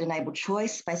 spaces that enable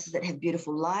choice, spaces that have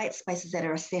beautiful light, spaces that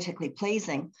are aesthetically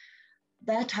pleasing,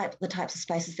 they're the types of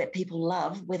spaces that people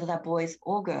love, whether they're boys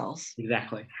or girls.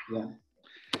 Exactly, yeah.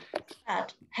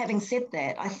 But having said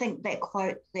that, I think that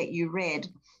quote that you read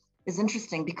is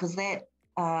interesting, because that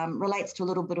relates to a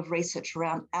little bit of research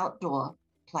around outdoor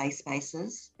play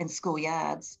spaces and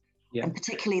schoolyards, and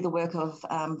particularly the work of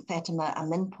Fatima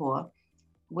Aminpour,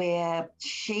 where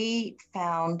she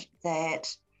found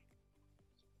that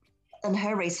in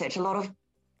her research, a lot of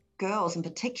girls in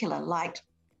particular liked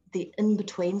the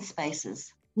in-between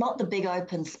spaces, not the big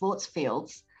open sports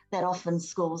fields that often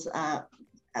schools are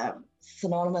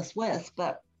synonymous with,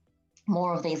 but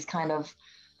more of these kind of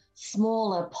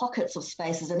smaller pockets of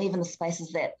spaces, and even the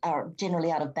spaces that are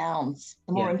generally out of bounds,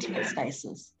 the more intimate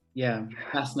spaces. Yeah,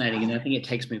 fascinating. And I think it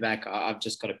takes me back. I've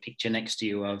just got a picture next to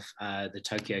you of the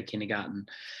Tokyo kindergarten.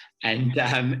 And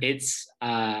it's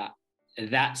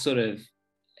that sort of,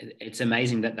 it's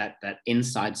amazing that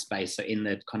inside space, so in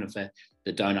the kind of the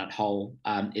donut hole,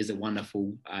 is a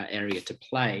wonderful area to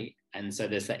play. And so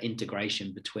there's that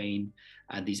integration between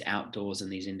these outdoors and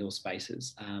these indoor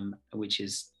spaces, which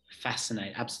is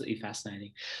fascinating, absolutely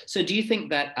fascinating. So do you think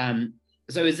that,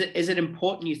 so is it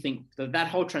important, you think, that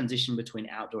whole transition between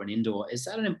outdoor and indoor, is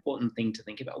that an important thing to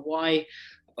think about? Why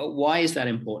is that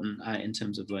important in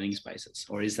terms of learning spaces,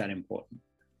 or is that important?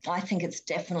 I think it's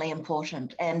definitely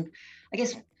important. And I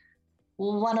guess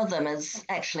one of them is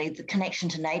actually the connection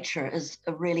to nature is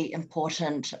a really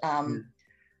important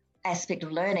aspect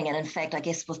of learning. And in fact, I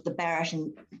guess with the Barrett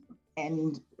and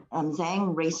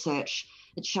Zhang research,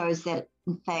 it shows that,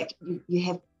 in fact, you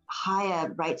have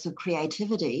higher rates of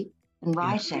creativity in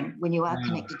writing when you are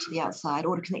connected to the outside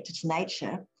or connected to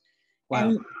nature. Wow.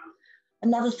 And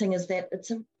another thing is that it's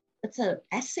an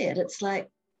asset. It's like,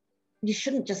 you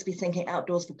shouldn't just be thinking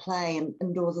outdoors for play and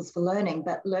indoors is for learning,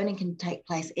 but learning can take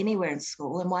place anywhere in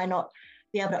school. And why not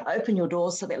be able to open your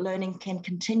doors so that learning can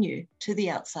continue to the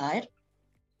outside?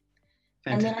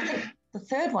 Fantastic. And then I think the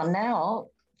third one now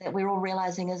that we're all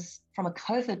realizing is, from a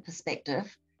COVID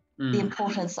perspective, the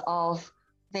importance of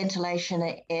ventilation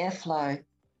and airflow,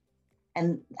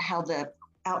 and how the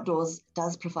outdoors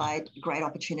does provide great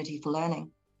opportunity for learning.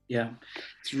 Yeah,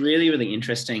 it's really, really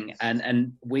interesting.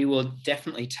 And we will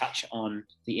definitely touch on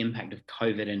the impact of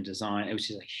COVID and design, which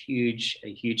is a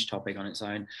huge topic on its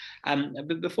own.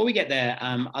 But before we get there,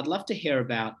 I'd love to hear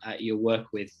about your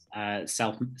work with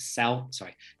South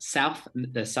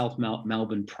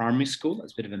Melbourne Primary School.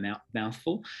 That's a bit of a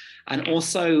mouthful. And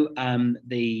also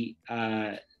the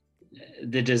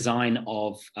design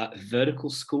of vertical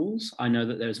schools. I know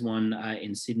that there's one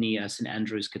in Sydney, St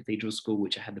Andrew's Cathedral School,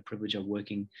 which I had the privilege of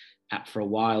working at for a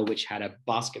while, which had a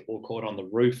basketball court on the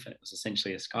roof. It was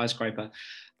essentially a skyscraper.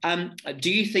 Do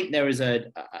you think there is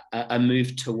a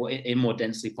move to, in more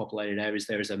densely populated areas,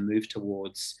 there is a move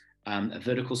towards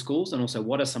vertical schools? And also,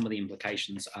 what are some of the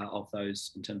implications of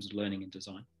those in terms of learning and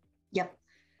design? Yep.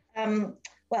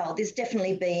 Well, there's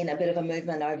definitely been a bit of a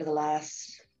movement over the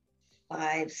last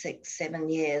 5, 6, 7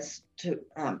 years to,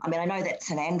 I know that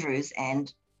St Andrews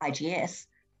and IGS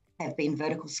have been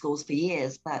vertical schools for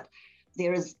years, but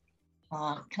there is,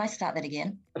 can I start that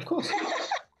again? Of course.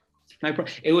 No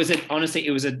problem. It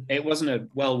wasn't a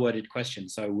well-worded question.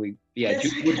 So do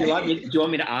you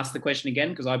want me to ask the question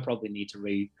again? Because I probably need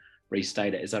to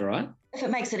restate it. Is that all right? If it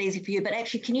makes it easy for you, but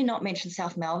actually, can you not mention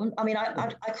South Melbourne? I mean,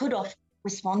 I could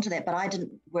respond to that, but I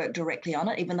didn't work directly on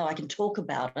it, even though I can talk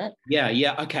about it.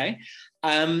 Yeah, okay.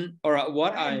 All right,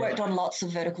 I worked on lots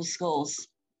of vertical schools.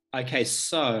 Okay,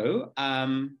 so,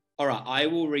 all right, I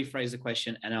will rephrase the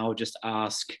question and I'll just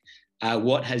ask,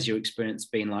 what has your experience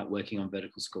been like working on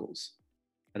vertical schools?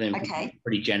 I think okay.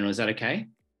 Pretty general. Is that okay?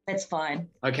 That's fine.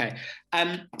 Okay.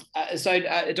 So,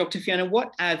 Dr. Fiona,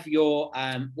 what has your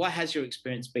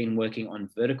experience been working on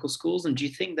vertical schools, and do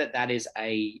you think that is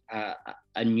a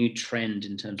new trend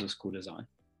in terms of school design?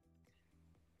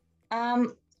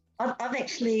 I've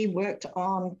actually worked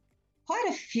on quite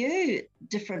a few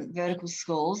different vertical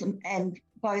schools, and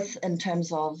both in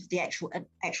terms of the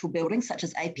actual buildings, such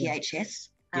as APHS,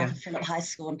 Phillip High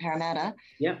School in Parramatta,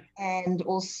 and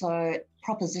also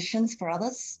propositions for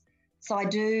others. So I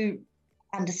do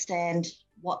understand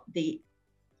what the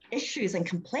issues and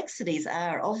complexities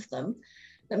are of them,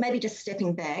 but maybe just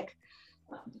stepping back,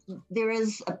 there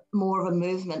is more of a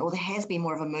movement, or there has been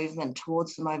more of a movement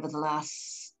towards them over the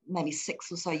last maybe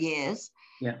 6 or so years.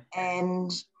 Yeah.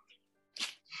 And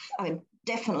I mean,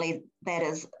 definitely that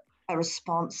is a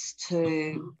response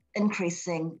to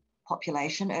increasing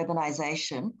population,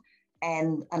 urbanisation,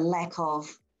 and a lack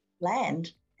of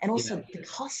land, and also the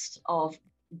cost of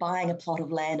buying a plot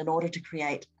of land in order to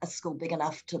create a school big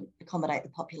enough to accommodate the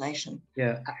population.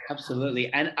 Yeah, absolutely.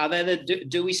 And are there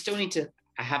do we still need to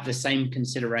have the same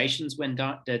considerations when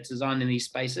designing these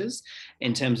spaces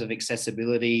in terms of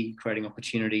accessibility, creating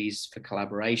opportunities for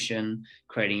collaboration,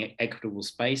 creating equitable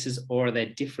spaces, or are there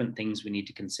different things we need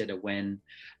to consider when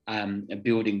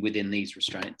building within these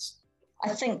restraints? I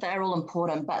think they're all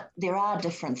important, but there are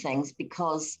different things,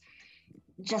 because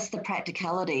just the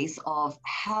practicalities of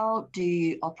how do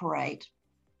you operate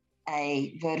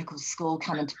a vertical school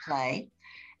come into play.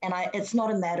 And it's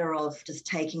not a matter of just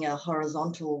taking a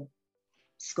horizontal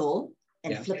school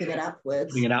and flipping it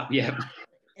upwards. Flipping it up,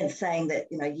 and saying that,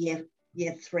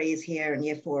 year 3 is here and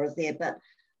year 4 is there. But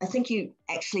I think you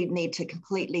actually need to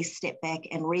completely step back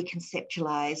and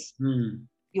reconceptualize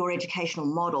your educational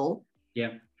model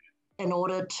in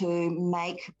order to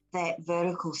make that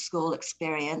vertical school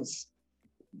experience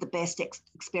the best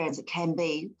experience it can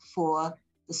be for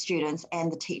the students and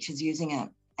the teachers using it.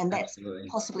 And that's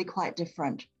possibly quite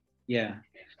different. Yeah,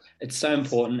 it's so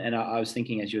important. And I was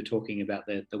thinking, as you were talking about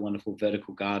the wonderful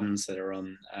vertical gardens that are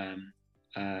on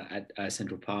at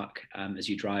Central Park as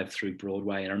you drive through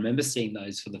Broadway. And I remember seeing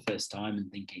those for the first time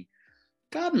and thinking,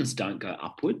 gardens don't go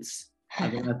upwards.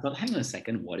 And then I thought, hang on a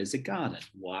second, what is a garden?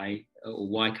 Why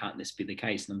can't this be the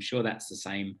case? And I'm sure that's the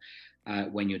same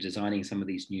when you're designing some of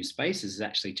these new spaces, is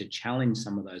actually to challenge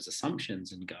some of those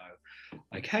assumptions and go,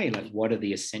 okay, like what are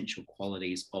the essential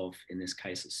qualities of, in this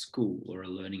case, a school or a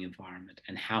learning environment,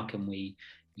 and how can we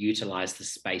utilize the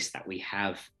space that we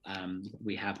have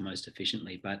most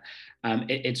efficiently? But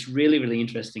it's really, really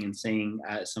interesting in seeing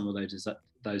some of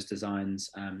those designs,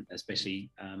 especially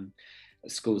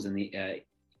schools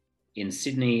in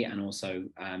Sydney, and also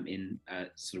in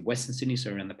sort of Western Sydney,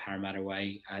 so around the Parramatta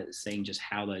Way, seeing just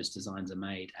how those designs are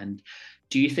made. And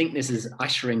do you think this is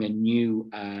ushering a new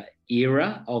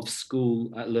era of school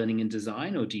learning and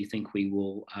design, or do you think we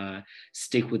will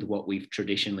stick with what we've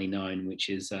traditionally known, which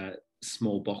is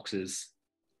small boxes?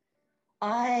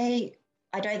 I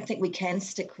don't think we can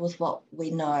stick with what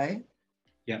we know.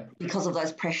 Because of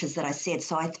those pressures that I said.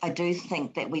 So I do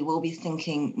think that we will be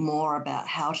thinking more about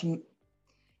how to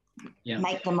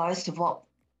make the most of what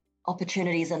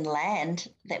opportunities and land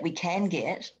that we can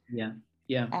get.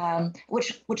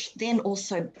 Which then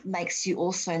also makes you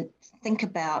also think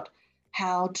about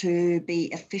how to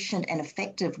be efficient and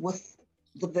effective with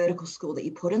the vertical school that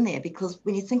you put in there. Because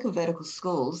when you think of vertical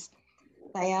schools,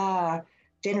 they are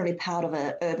generally part of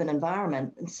an urban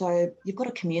environment. And so you've got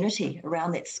a community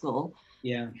around that school.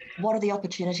 What are the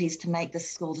opportunities to make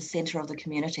this school the centre of the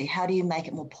community? How do you make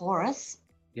it more porous?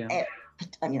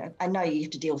 I know you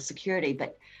have to deal with security,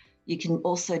 but you can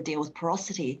also deal with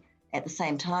porosity at the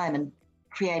same time, and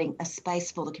creating a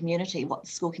space for the community, what the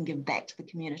school can give back to the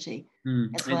community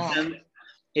as well.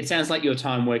 It sounds like your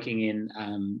time working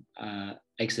in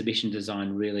exhibition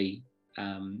design really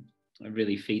it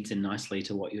really feeds in nicely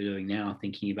to what you're doing now,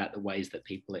 thinking about the ways that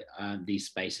people, these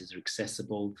spaces are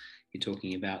accessible. You're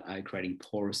talking about creating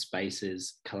porous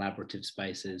spaces, collaborative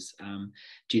spaces.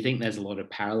 Do you think there's a lot of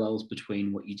parallels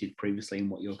between what you did previously and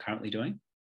what you're currently doing?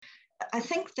 I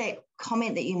think that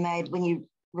comment that you made, when you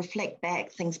reflect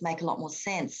back, things make a lot more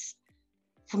sense.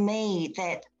 For me,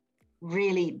 that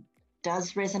really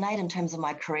does resonate in terms of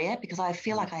my career, because I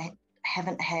feel like I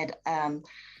haven't had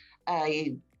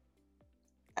a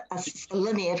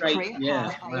linear career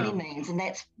path by any means, and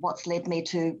that's what's led me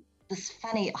to this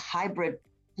funny hybrid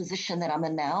position that I'm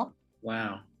in now.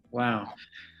 Wow.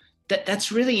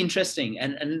 That's really interesting,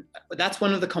 and that's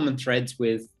one of the common threads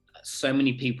with so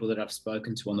many people that I've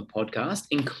spoken to on the podcast,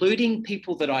 including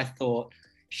people that I thought,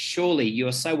 surely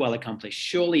you're so well accomplished,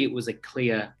 surely it was a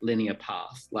clear linear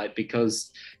path, like,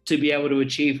 because to be able to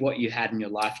achieve what you had in your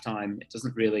lifetime, it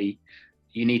doesn't really,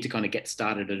 you need to kind of get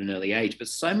started at an early age. But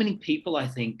so many people, I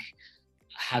think,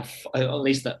 have, at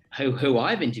least that who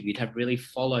I've interviewed, have really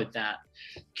followed that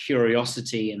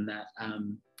curiosity and that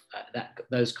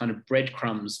those kind of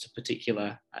breadcrumbs to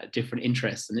particular different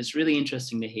interests. And it's really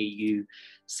interesting to hear you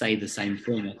say the same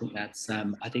thing.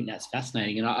 I think that's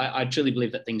fascinating, and I truly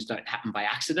believe that things don't happen by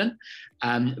accident.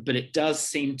 But it does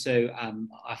seem to.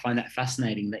 I find that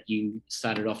fascinating that you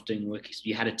started off doing work.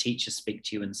 You had a teacher speak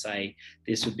to you and say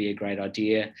this would be a great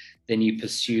idea. Then you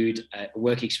pursued a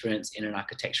work experience in an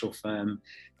architectural firm.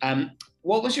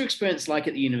 What was your experience like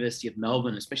at the University of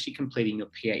Melbourne, especially completing your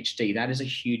PhD? That is a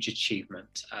huge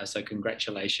achievement, so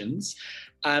congratulations.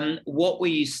 What were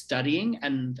you studying,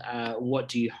 and what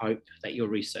do you hope that your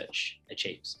research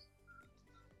achieves?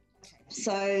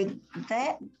 So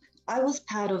that I was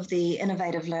part of the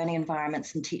Innovative Learning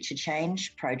Environments and Teacher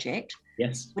Change project,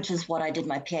 yes, which is what I did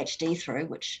my PhD through,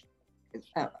 which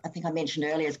I think I mentioned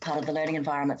earlier as part of the Learning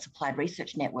Environments Applied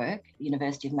Research Network,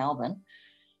 University of Melbourne.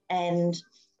 And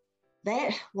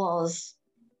that was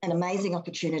an amazing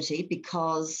opportunity,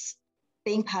 because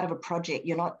being part of a project,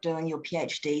 you're not doing your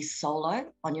PhD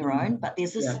solo on your own, but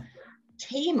there's this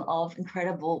team of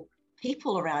incredible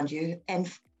people around you.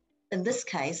 And in this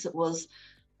case, it was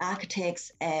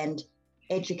architects and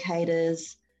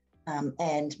educators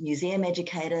and museum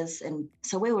educators. And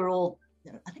so we were all,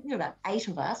 I think there were about 8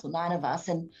 of us or 9 of us,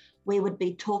 and we would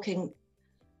be talking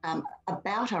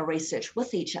about our research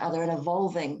with each other and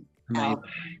evolving our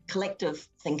collective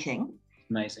thinking.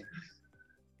 Amazing.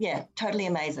 Yeah, totally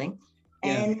amazing.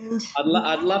 Yeah. And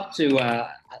I'd love to,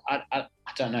 I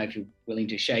don't know if you're willing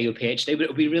to share your PhD, but it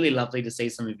would be really lovely to see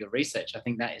some of your research. I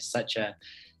think that is such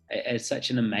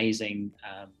an amazing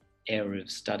area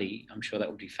of study. I'm sure that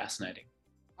would be fascinating.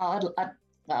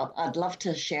 I'd love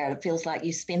to share it. It feels like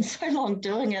you spend so long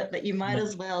doing it that you might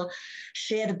as well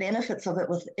share the benefits of it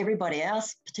with everybody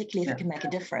else, particularly if it can make a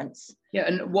difference. Yeah,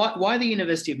 and why the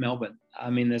University of Melbourne? I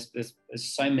mean, there's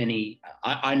so many.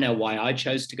 I know why I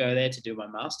chose to go there to do my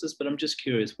master's, but I'm just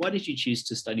curious, why did you choose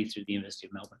to study through the University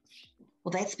of Melbourne?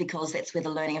 Well, that's because that's where the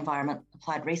Learning Environment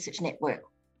Applied Research Network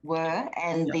were,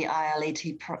 and the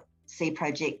ILETC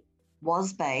project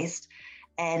was based,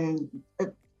 and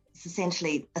it's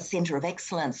essentially a centre of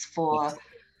excellence for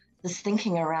this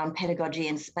thinking around pedagogy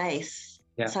and space.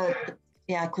 Yeah. So,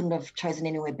 I couldn't have chosen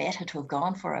anywhere better to have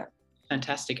gone for it.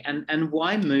 Fantastic. And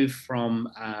why move from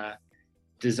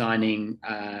designing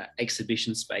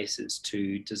exhibition spaces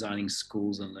to designing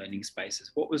schools and learning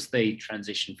spaces? What was the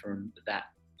transition from that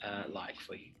like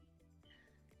for you?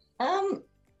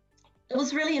 It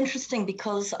was really interesting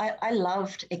because I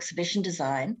loved exhibition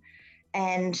design.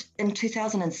 And in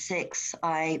 2006,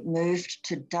 I moved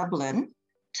to Dublin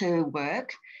to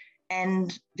work,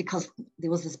 and because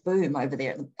there was this boom over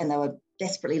there and they were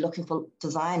desperately looking for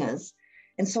designers.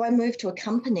 And so I moved to a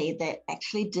company that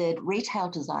actually did retail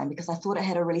design, because I thought it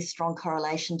had a really strong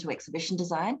correlation to exhibition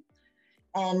design.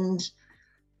 And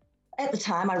at the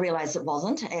time, I realized it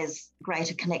wasn't as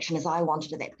great a connection as I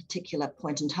wanted at that particular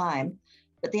point in time.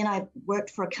 But then I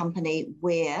worked for a company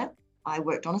where I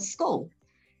worked on a school.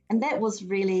 And that was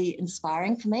really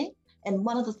inspiring for me. And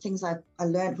one of the things I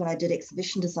learned when I did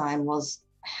exhibition design was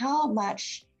how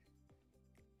much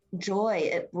joy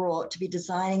it brought to be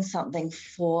designing something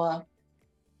for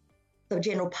the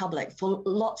general public, for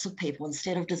lots of people,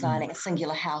 instead of designing a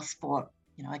singular house for,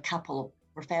 a couple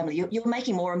or a family. You're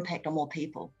making more impact on more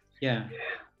people. Yeah.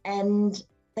 And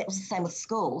that was the same with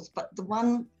schools. But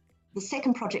the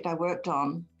second project I worked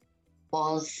on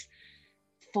was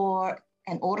for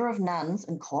an order of nuns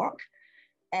in Cork,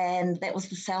 and that was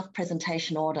the South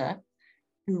Presentation Order.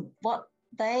 And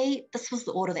this was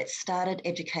the order that started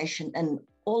education in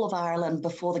all of Ireland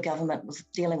before the government was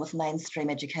dealing with mainstream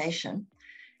education.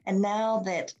 And now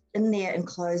that in their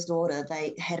enclosed order,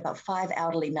 they had about 5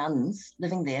 elderly nuns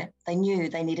living there, they knew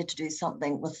they needed to do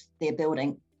something with their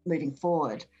building moving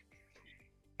forward.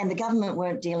 And the government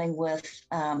weren't dealing with,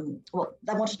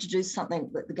 they wanted to do something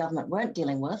that the government weren't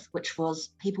dealing with, which was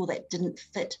people that didn't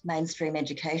fit mainstream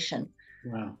education.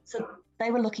 Wow. So they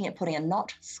were looking at putting a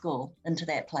not school into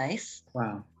that place.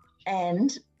 Wow.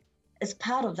 And as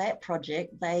part of that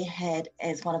project, they had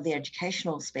as one of their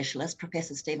educational specialists,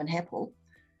 Professor Stephen Happel,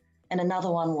 and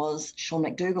another one was Sean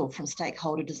McDougall from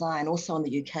Stakeholder Design, also in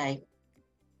the UK.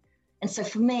 And so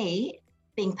for me,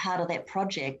 being part of that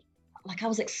project, like I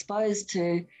was exposed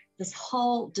to this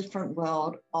whole different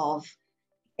world of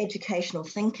educational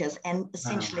thinkers and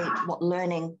essentially what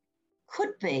learning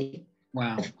could be.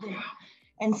 Wow.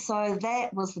 And so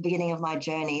that was the beginning of my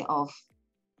journey of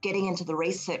getting into the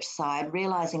research side,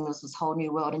 realizing there's this whole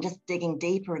new world and just digging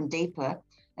deeper and deeper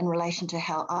in relation to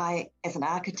how I, as an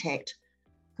architect,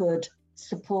 could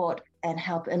support and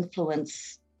help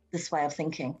influence this way of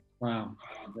thinking. Wow,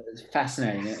 that's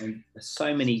fascinating, and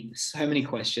so many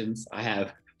questions I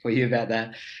have for you about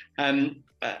that.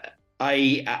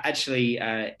 I actually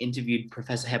interviewed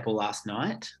Professor Heppel last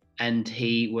night, and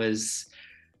he was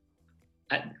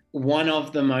one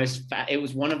of the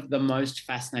most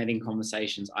fascinating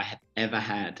conversations I have ever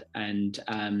had, and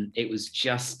it was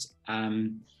just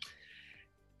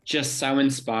so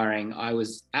inspiring. I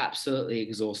was absolutely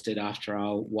exhausted after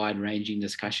our wide-ranging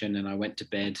discussion, and I went to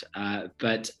bed.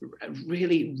 But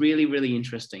really, really, really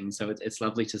interesting. So it's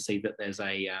lovely to see that there's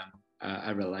a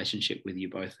relationship with you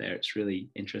both there. It's really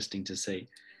interesting to see.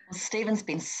 Well, Stephen's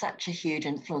been such a huge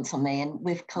influence on me, and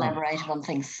we've collaborated on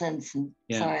things since. And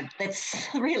so that's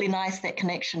really nice, that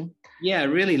connection. Yeah,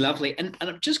 really lovely. And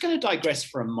I'm just going to digress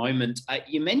for a moment.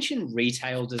 You mentioned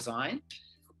retail design.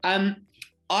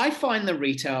 I find the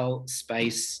retail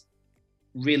space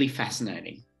really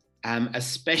fascinating,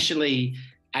 especially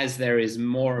as there is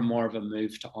more and more of a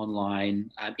move to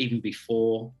online, even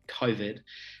before COVID.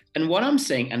 And what I'm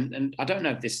seeing, and I don't know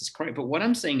if this is correct, but what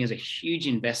I'm seeing is a huge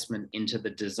investment into the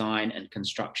design and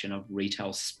construction of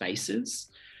retail spaces.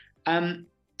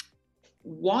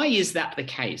 Why is that the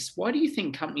case? Why do you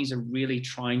think companies are really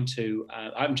trying to,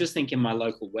 I'm just thinking my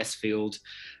local Westfield,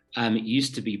 it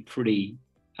used to be pretty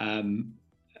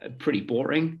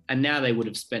boring, and now they would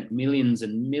have spent millions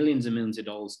and millions and millions of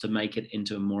dollars to make it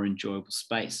into a more enjoyable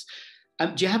space.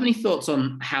 Do you have any thoughts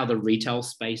on how the retail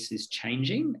space is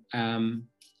changing?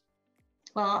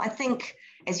 Well, I think,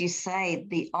 as you say,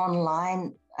 the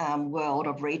online world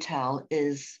of retail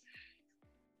is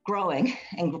growing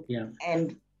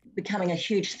and becoming a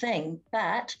huge thing.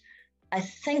 But I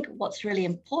think what's really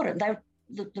important,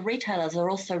 the retailers are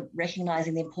also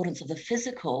recognizing the importance of the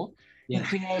physical and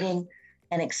creating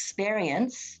an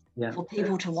experience for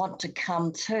people to want to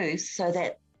come to, so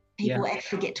that people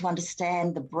actually get to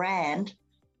understand the brand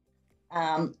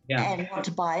and want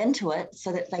to buy into it,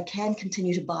 so that they can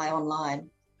continue to buy online.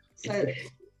 So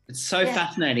it's so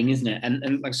fascinating, isn't it?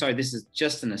 And like, sorry, this is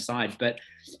just an aside, but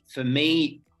for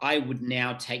me, I would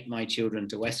now take my children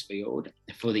to Westfield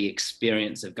for the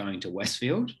experience of going to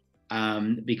Westfield,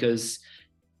 because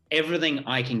everything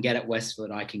I can get at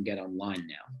Westfield, I can get online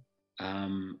now.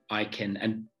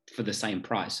 And for the same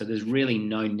price. So there's really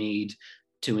no need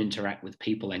to interact with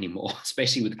people anymore,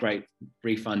 especially with great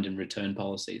refund and return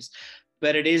policies.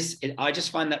 But I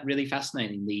just find that really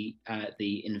fascinating,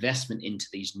 the investment into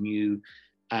these new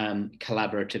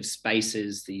collaborative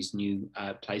spaces, these new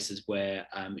places where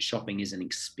shopping is an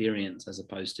experience as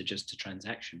opposed to just a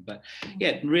transaction. But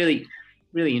really,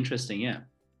 really interesting, I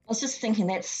was just thinking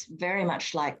that's very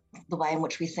much like the way in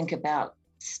which we think about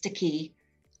sticky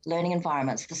learning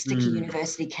environments, the sticky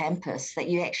university campus, that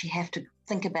you actually have to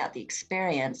think about the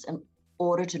experience in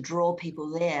order to draw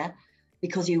people there,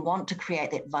 because you want to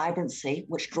create that vibrancy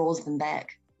which draws them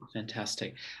back.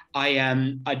 Fantastic.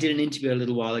 I did an interview a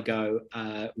little while ago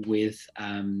with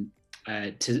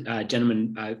a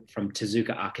gentleman from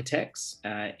Tezuka Architects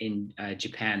in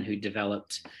Japan, who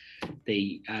developed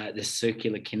the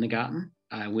circular kindergarten,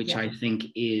 which I think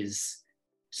is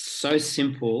so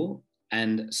simple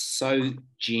and so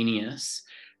genius.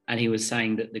 And he was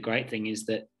saying that the great thing is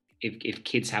that if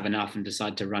kids have enough and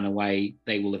decide to run away,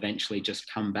 they will eventually just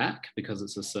come back because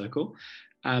it's a circle.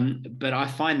 But I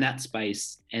find that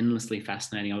space endlessly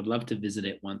fascinating. I would love to visit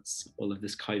it once all of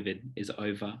this COVID is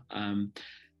over.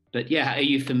 But are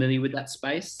you familiar with that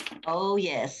space? Oh,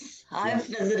 yes. I've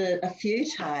visited a few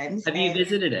times. Have you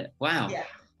visited it? Wow. Yeah.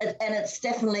 And it's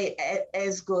definitely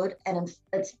as good, and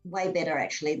it's way better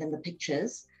actually than the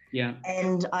pictures. Yeah.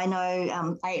 And I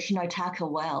know, I actually know Taka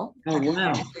well, Oh,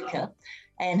 wow. Taka,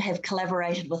 and have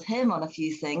collaborated with him on a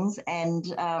few things. And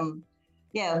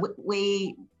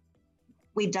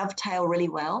we dovetail really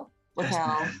well with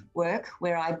our work,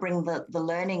 where I bring the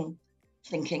learning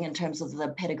thinking in terms of the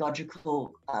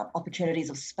pedagogical opportunities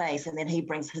of space, and then he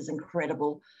brings his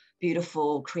incredible,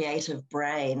 beautiful, creative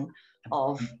brain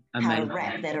of how to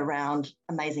wrap that around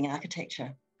amazing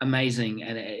architecture. Amazing,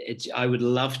 and I would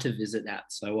love to visit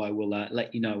that. So I will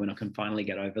let you know when I can finally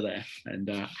get over there, and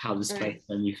how the space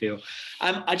made me feel.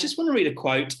 I just want to read a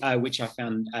quote which I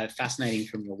found fascinating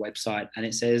from your website, and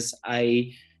it says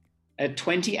a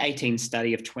 2018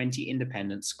 study of 20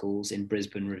 independent schools in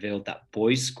Brisbane revealed that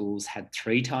boys' schools had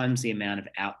 3 times the amount of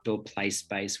outdoor play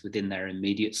space within their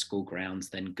immediate school grounds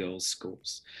than girls'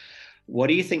 schools. What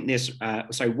do you think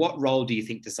what role do you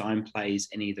think design plays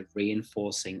in either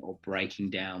reinforcing or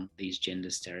breaking down these gender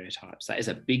stereotypes? That is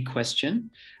a big question.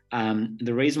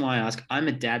 The reason why I ask, I'm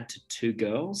a dad to 2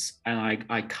 girls, and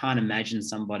I can't imagine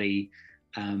somebody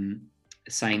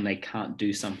saying they can't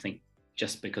do something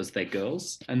just because they're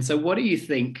girls. And so what do you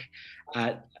think,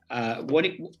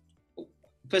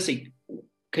 firstly,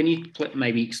 can you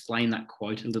maybe explain that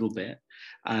quote a little bit,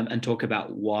 and talk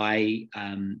about why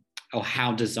or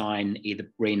how design either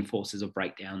reinforces or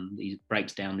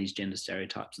breaks down these gender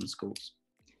stereotypes in schools?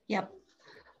 Yep.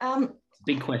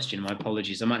 Big question. My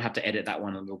apologies. I might have to edit that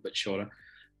one a little bit shorter.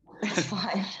 That's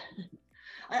fine.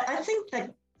 I think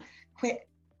that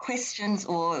questions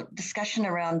or discussion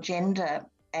around gender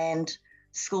and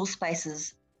school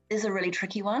spaces is a really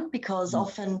tricky one, because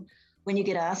often when you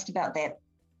get asked about that,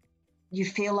 you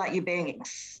feel like you're being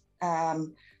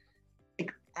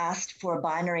asked for a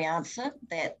binary answer,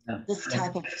 that this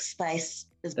type of space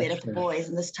is better for boys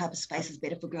and this type of space is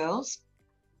better for girls.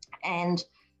 And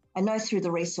I know through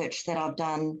the research that I've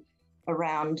done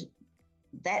around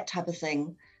that type of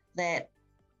thing that,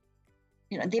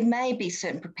 you know, there may be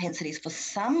certain propensities for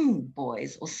some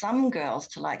boys or some girls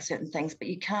to like certain things, but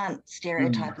you can't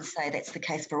stereotype and say that's the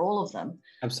case for all of them.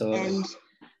 Absolutely. And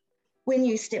when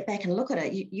you step back and look at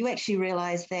it, you actually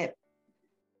realize that,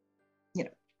 you know,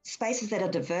 spaces that are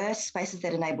diverse, spaces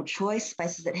that enable choice,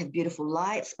 spaces that have beautiful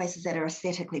light, spaces that are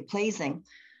aesthetically pleasing,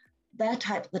 they're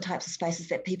the types of spaces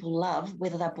that people love,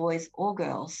 whether they're boys or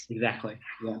girls. Exactly,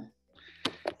 yeah.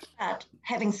 But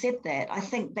having said that, I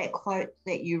think that quote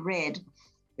that you read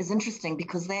is interesting,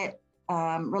 because that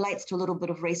relates to a little bit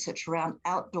of research around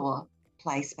outdoor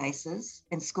play spaces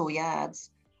and schoolyards,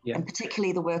 and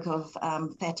particularly the work of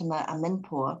Fatima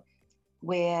Aminpour,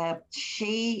 where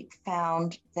she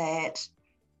found that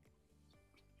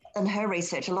in her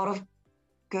research, a lot of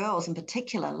girls in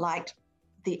particular liked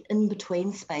the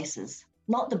in-between spaces,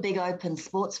 not the big open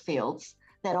sports fields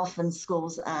that often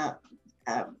schools are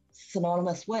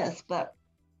synonymous with, but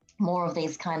more of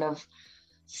these kind of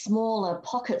smaller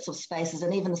pockets of spaces,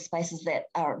 and even the spaces that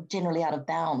are generally out of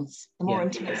bounds, the more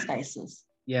intimate spaces.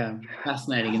 Yeah,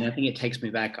 fascinating. And I think it takes me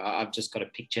back. I've just got a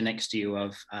picture next to you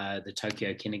of the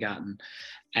Tokyo kindergarten.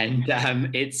 And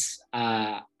it's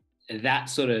that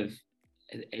sort of,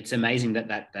 it's amazing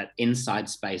that inside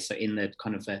space, so in the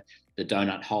kind of the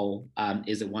donut hole,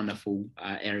 is a wonderful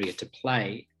area to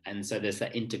play. And so there's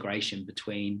that integration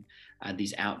between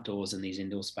these outdoors and these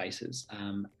indoor spaces,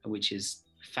 which is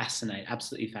fascinating,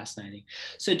 absolutely fascinating.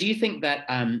 So do you think that,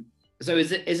 so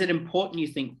is it important, you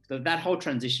think, that whole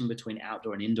transition between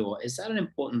outdoor and indoor, is that an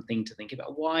important thing to think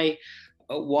about? Why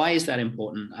is that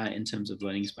important in terms of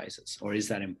learning spaces, or is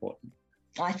that important?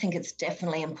 I think it's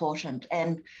definitely important.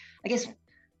 And I guess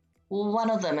one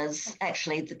of them is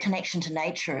actually the connection to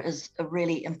nature is a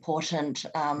really important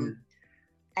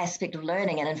aspect of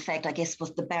learning. And in fact, I guess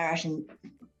with the Barrett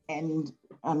and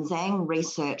Zhang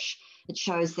research, it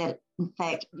shows that, in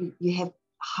fact, you have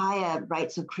higher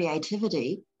rates of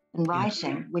creativity in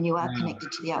writing when you are connected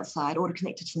to the outside or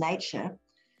connected to nature.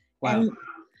 Wow. And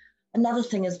another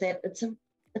thing is that it's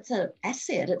an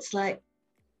asset. It's like,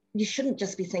 you shouldn't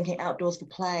just be thinking outdoors for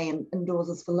play and indoors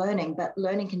is for learning, but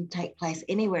learning can take place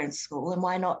anywhere in school. And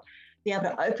why not be able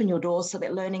to open your doors so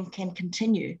that learning can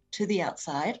continue to the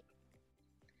outside?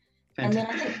 Fantastic. And then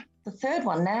I think the third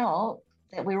one now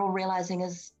that we're all realizing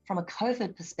is, from a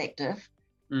COVID perspective,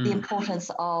 the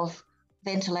importance of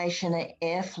ventilation and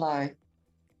airflow,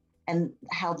 and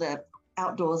how the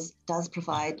outdoors does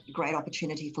provide great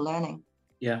opportunity for learning.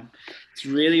 Yeah, it's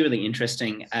really, really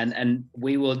interesting. And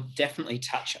we will definitely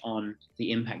touch on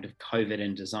the impact of COVID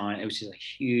and design, which is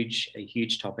a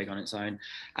huge topic on its own.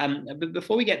 But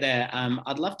before we get there,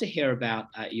 I'd love to hear about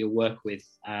your work with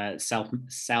South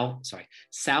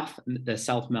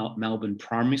Melbourne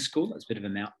Primary School. That's a bit of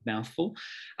a mouthful.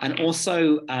 And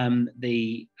also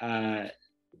the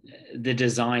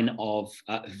design of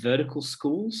vertical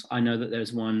schools. I know that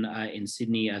there's one in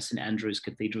Sydney, St Andrew's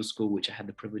Cathedral School, which I had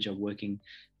the privilege of working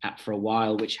at for a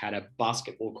while, which had a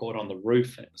basketball court on the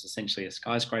roof. It was essentially a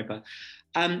skyscraper.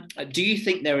 Do you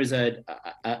think there is a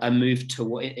move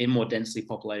to, in more densely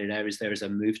populated areas, there is a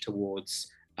move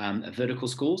towards vertical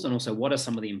schools? And also, what are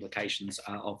some of the implications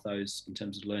of those in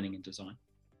terms of learning and design?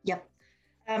 Yep.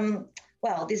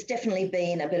 Well, there's definitely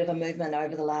been a bit of a movement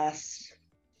over the last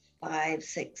 5,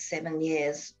 6, 7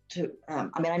 years to, I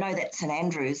know that St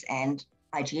Andrews and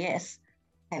IGS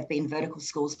have been vertical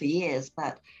schools for years,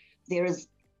 but there is,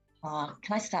 can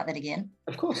I start that again?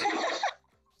 Of course.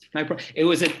 No problem. It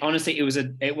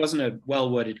wasn't a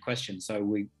well-worded question. So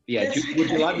do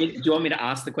you want me to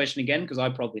ask the question again? Because I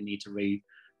probably need to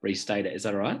restate it. Is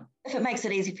that all right? If it makes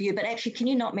it easy for you, but actually, can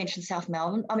you not mention South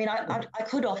Melbourne? I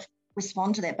could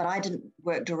respond to that, but I didn't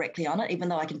work directly on it, even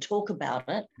though I can talk about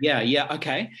it. Yeah,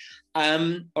 okay.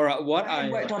 All right, I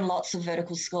worked on lots of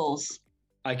vertical schools.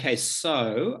 Okay,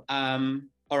 so,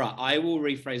 all right, I will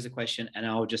rephrase the question and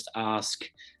I'll just ask,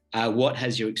 what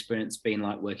has your experience been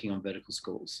like working on vertical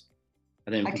schools?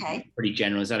 I think pretty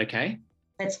general. Is that okay?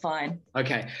 That's fine.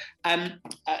 Okay.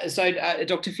 So,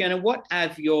 Dr. Fiona, what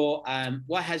has your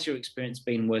experience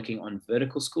been working on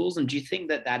vertical schools, and do you think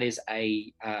that is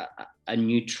a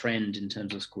new trend in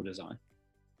terms of school design?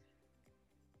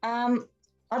 I've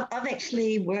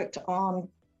actually worked on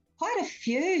quite a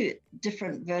few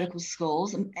different vertical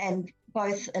schools, and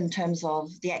both in terms of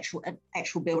the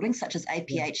actual buildings, such as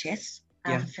APHS,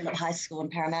 Phillip High School in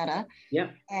Parramatta,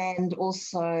 and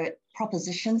also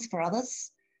propositions for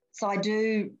others. So I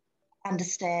do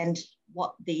understand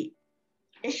what the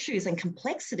issues and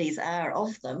complexities are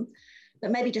of them, but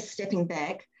maybe just stepping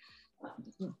back,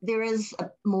 there is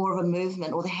more of a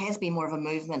movement, or there has been more of a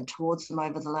movement towards them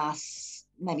over the last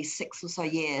maybe 6 or so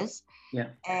years. Yeah.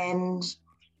 And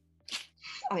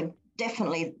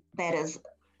definitely that is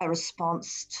a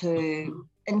response to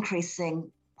increasing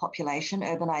population,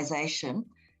 urbanisation,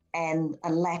 and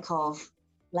a lack of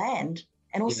land,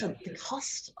 and also the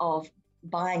cost of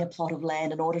buying a plot of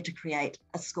land in order to create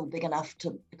a school big enough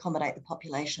to accommodate the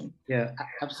population. Yeah,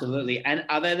 absolutely. And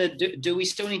are there do we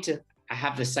still need to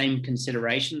have the same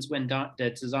considerations when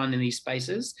designing these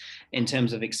spaces in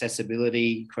terms of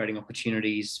accessibility, creating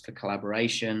opportunities for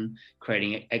collaboration,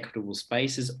 creating equitable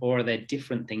spaces, or are there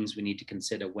different things we need to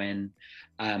consider when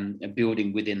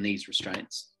building within these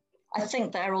restraints? I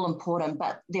think they're all important,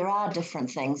 but there are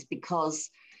different things, because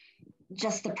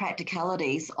just the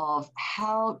practicalities of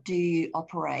how do you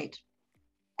operate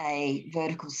a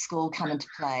vertical school come into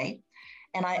play.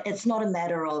 And it's not a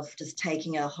matter of just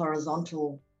taking a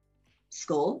horizontal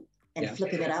school and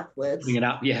flipping it upwards. Flipping it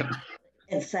up,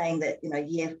 and saying that,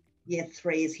 year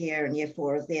 3 is here and year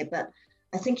 4 is there. But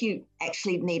I think you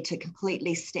actually need to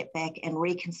completely step back and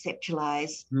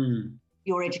reconceptualize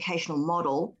your educational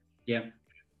model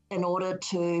in order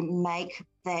to make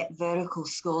that vertical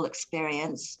school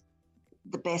experience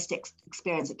the best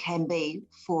experience it can be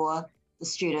for the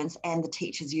students and the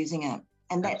teachers using it.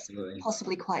 And that's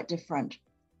possibly quite different.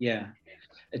 Yeah,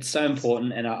 it's so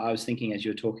important. And I was thinking, as you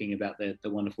were talking about the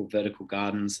wonderful vertical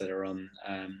gardens that are on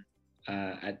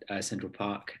at Central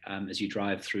Park as you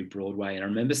drive through Broadway. And I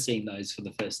remember seeing those for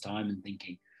the first time and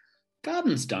thinking,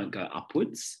 gardens don't go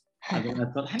upwards. And then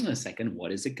I thought, hang on a second,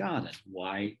 what is a garden?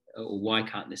 Why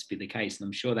can't this be the case? And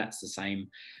I'm sure that's the same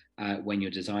when you're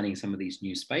designing some of these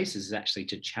new spaces, is actually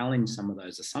to challenge some of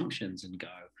those assumptions and go,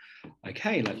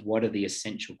 okay, like what are the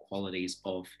essential qualities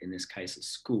of, in this case, a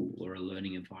school or a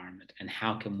learning environment, and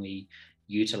how can we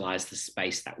utilize the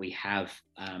space that we have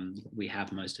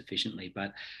most efficiently?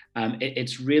 But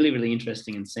it's really, really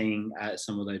interesting in seeing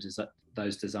some of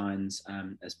those designs,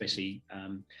 especially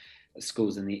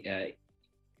schools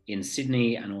in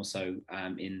Sydney, and also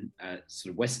in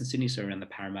sort of Western Sydney, so around the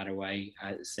Parramatta Way,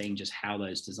 seeing just how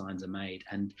those designs are made.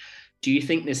 And do you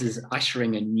think this is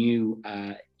ushering a new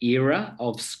era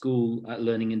of school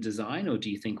learning and design, or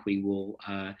do you think we will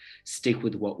stick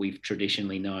with what we've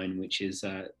traditionally known, which is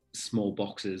small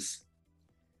boxes?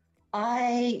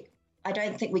 I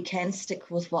don't think we can stick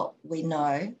with what we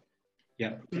know.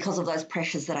 Yeah. Because of those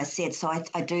pressures that I said. So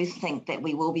I do think that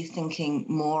we will be thinking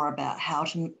more about how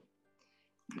to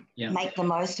make the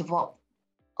most of what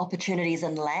opportunities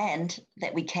and land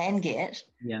that we can get.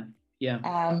 Yeah.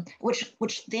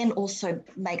 which then also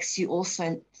makes you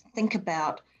also think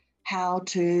about how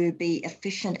to be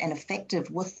efficient and effective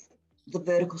with the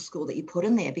vertical school that you put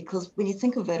in there. Because when you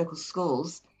think of vertical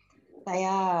schools, they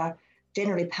are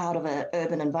generally part of an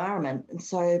urban environment. And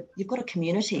so you've got a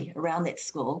community around that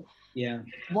school. Yeah.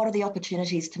 What are the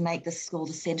opportunities to make this school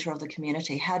the centre of the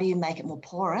community? How do you make it more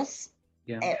porous?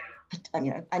 Yeah.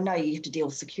 I know you have to deal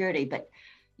with security, but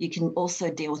you can also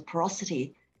deal with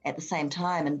porosity at the same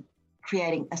time, and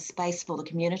creating a space for the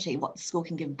community, what the school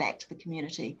can give back to the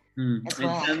community as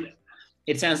well.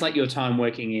 It sounds like your time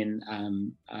working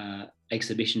in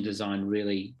exhibition design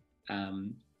really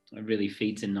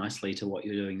feeds in nicely to what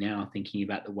you're doing now, thinking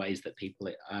about the ways that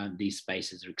these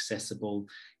spaces are accessible.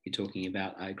 You're talking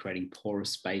about creating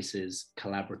porous spaces,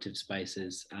 collaborative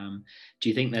spaces. Do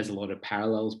you think there's a lot of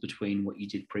parallels between what you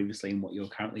did previously and what you're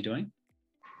currently doing?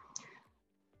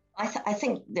 I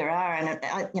think there are, and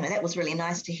that was really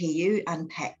nice to hear you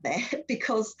unpack that,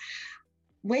 because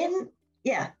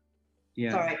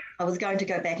sorry, I was going to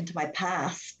go back into my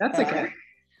past. That's okay.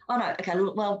 Oh no, okay.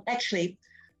 Well, actually,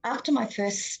 after my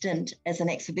first stint as an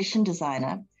exhibition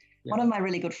designer, one of my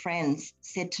really good friends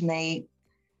said to me,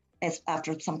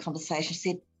 after some conversation,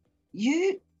 said,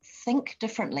 "You think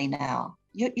differently now.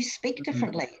 You speak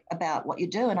differently about what you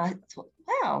do." And I thought,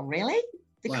 "Wow, really?"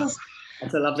 Because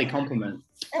that's a lovely compliment.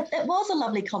 It was a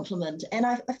lovely compliment. And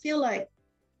I feel like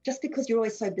just because you're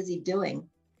always so busy doing,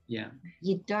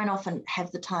 you don't often have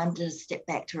the time to step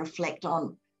back to reflect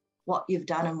on what you've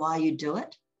done and why you do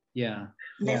it. Yeah.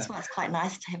 And that's why it's quite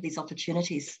nice to have these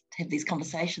opportunities, to have these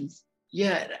conversations.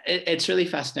 Yeah, it's really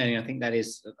fascinating. I think that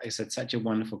is, like I said, such a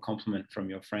wonderful compliment from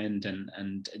your friend.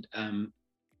 And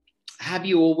have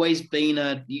you always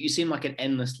been you seem like an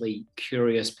endlessly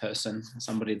curious person,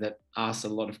 somebody that asks a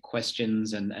lot of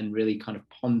questions and really kind of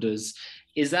ponders.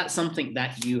 Is that something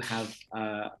that you have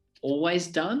always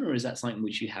done, or is that something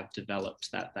which you have developed,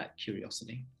 that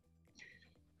curiosity?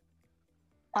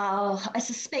 I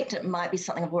suspect it might be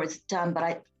something I've always done,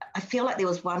 but I feel like there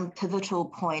was one pivotal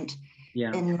point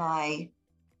in my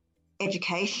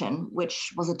education,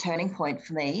 which was a turning point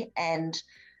for me. And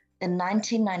in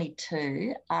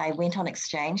 1992, I went on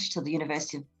exchange to the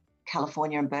University of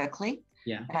California in Berkeley.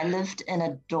 Yeah. And I lived in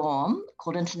a dorm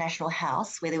called International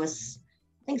House, where there was,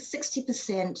 I think,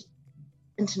 60%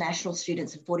 international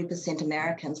students and 40%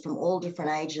 Americans from all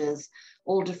different ages,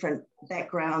 all different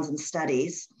backgrounds and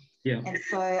studies. Yeah. And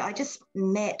so I just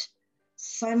met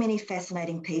so many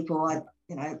fascinating people.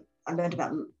 I learned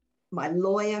about my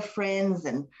lawyer friends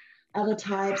and other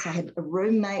types. I had a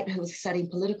roommate who was studying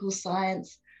political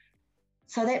science.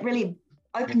 So that really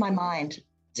opened my mind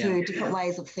to different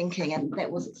ways of thinking, and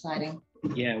that was exciting.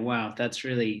 Yeah, wow, that's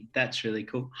really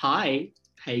cool. Hi,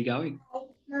 how you going?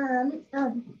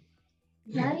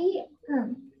 Daddy,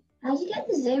 how'd you get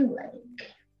the Zoom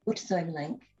link? Which Zoom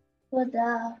link? For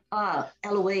the...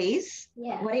 Eloise.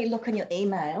 Yeah. Why don't you look on your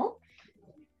email?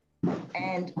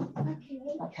 And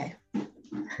okay.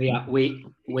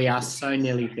 We are so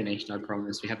nearly finished. I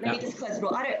promise. We have. Let me just close the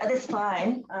door. That's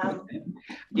fine.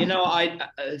 Fiona,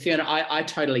 I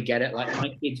totally get it. Like my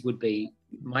kids would be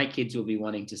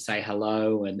wanting to say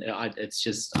hello, and it's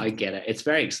just, I get it. It's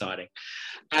very exciting.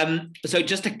 So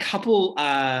just a couple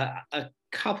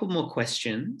more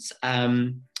questions.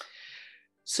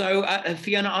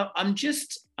 Fiona, I'm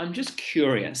just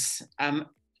curious.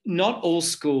 Not all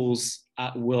schools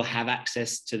will have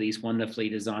access to these wonderfully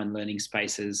designed learning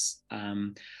spaces.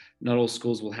 Not all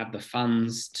schools will have the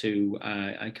funds to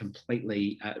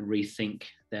completely rethink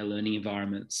their learning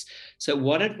environments. So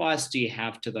what advice do you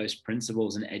have to those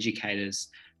principals and educators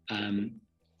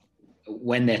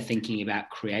when they're thinking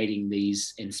about creating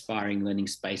these inspiring learning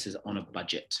spaces on a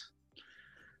budget?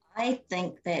 I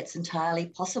think that's entirely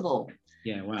possible.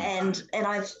 Yeah, wow. And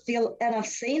I've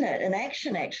seen it in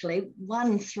action, actually.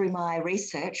 One, through my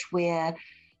research, where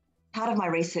part of my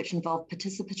research involved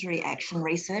participatory action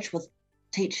research with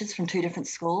teachers from 2 different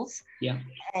schools. Yeah.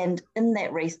 And in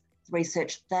that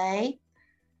research, they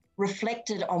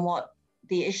reflected on what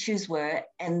the issues were,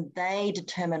 and they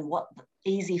determined what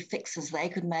easy fixes they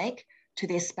could make to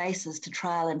their spaces to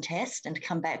trial and test and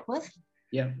come back with.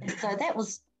 Yeah. And so that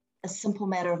was a simple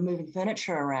matter of moving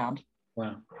furniture around.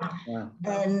 Wow.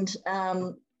 And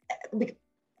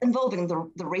involving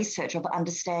the research of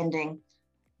understanding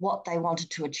what they wanted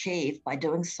to achieve by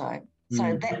doing so.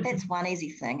 So that's one easy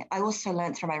thing. I also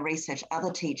learned through my research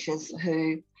other teachers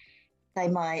who they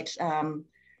might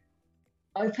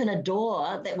open a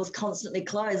door that was constantly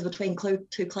closed between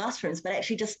 2 classrooms, but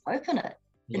actually just open it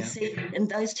and see, and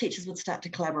those teachers would start to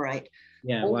collaborate.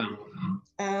 Yeah, wow.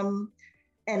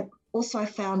 And also I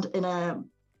found in a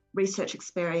research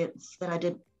experience that I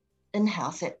did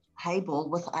in-house at Hayball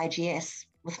with IGS,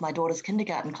 with my daughter's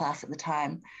kindergarten class at the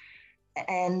time.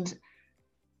 And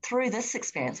through this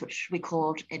experience, which we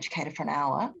called Educator for an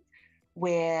Hour,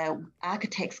 where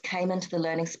architects came into the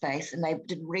learning space and they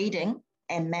did reading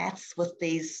and maths with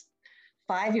these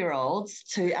 5-year-olds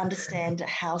to understand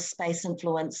how space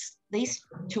influenced these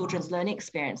children's learning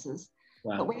experiences.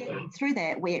 Wow. But through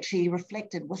that, we actually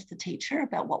reflected with the teacher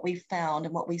about what we found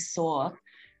and what we saw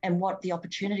and what the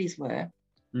opportunities were.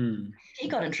 She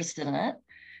got interested in it.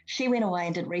 She went away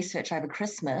and did research over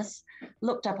Christmas,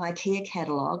 looked up IKEA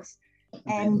catalogues,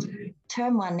 and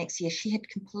term 1 next year, she had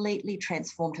completely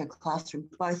transformed her classroom,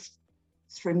 both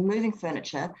through moving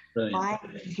furniture, buying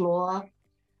floor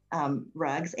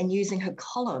rugs, and using her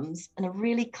columns in a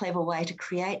really clever way to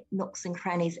create nooks and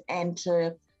crannies and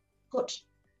to put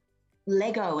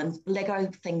Lego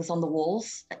things on the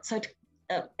walls. So,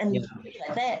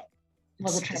 that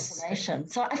was a transformation.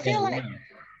 So I feel like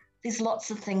there's lots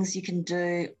of things you can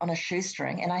do on a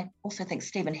shoestring. And I also think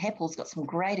Stephen Heppel's got some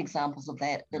great examples of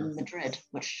that in Madrid,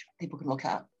 which people can look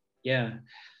up. Yeah,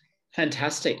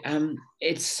 fantastic.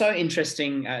 It's so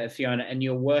interesting, Fiona, and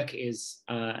your work is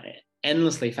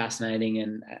endlessly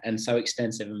fascinating and so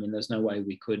extensive. I mean, there's no way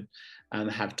we could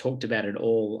have talked about it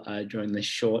all during this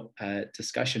short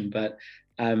discussion, but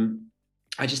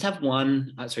I just have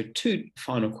two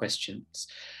final questions.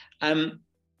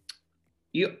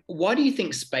 Why do you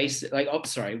think space,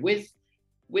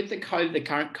 with the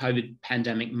current COVID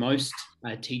pandemic, most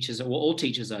teachers, or all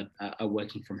teachers are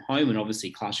working from home, and obviously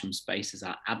classroom spaces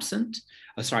are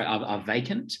are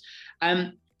vacant.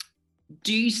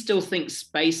 Do you still think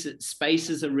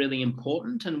spaces are really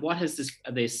important? And what has this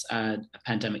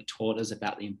pandemic taught us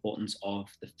about the importance of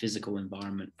the physical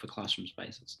environment for classroom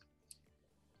spaces?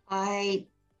 I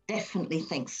definitely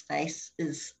think space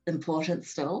is important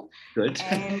still. Good.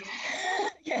 And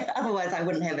otherwise I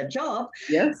wouldn't have a job.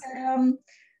 Yes.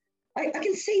 I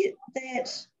can see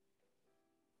that.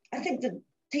 I think the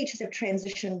teachers have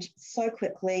transitioned so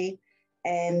quickly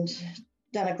and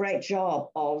done a great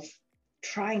job of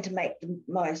trying to make the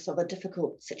most of a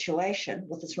difficult situation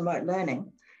with this remote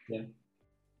learning. Yeah.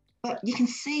 But you can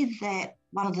see that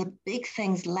one of the big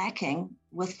things lacking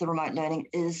with the remote learning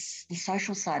is the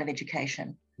social side of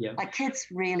education. Yeah. Like, kids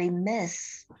really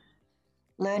miss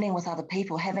learning with other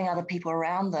people, having other people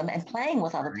around them and playing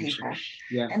with other people.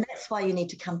 Yeah. And that's why you need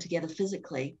to come together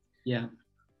physically. Yeah.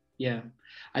 Yeah.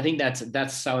 I think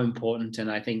that's so important.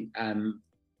 And I think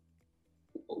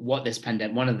one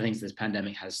of the things this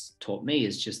pandemic has taught me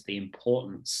is just the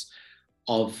importance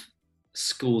of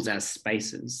schools as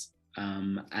spaces.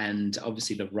 And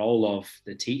obviously the role of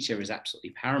the teacher is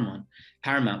absolutely paramount,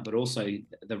 but also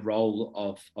the role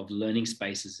of learning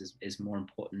spaces is more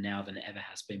important now than it ever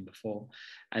has been before.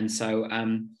 And so,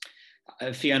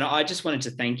 Fiona, I just wanted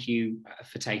to thank you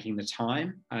for taking the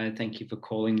time. Thank you for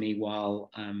calling me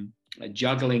while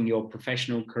juggling your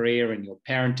professional career and your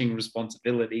parenting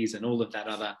responsibilities and all of that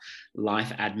other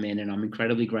life admin. And I'm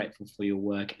incredibly grateful for your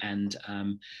work. And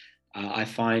I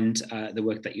find the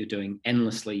work that you're doing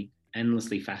endlessly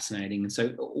fascinating. And so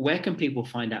where can people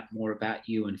find out more about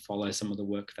you and follow some of the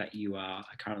work that you are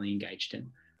currently engaged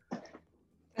in?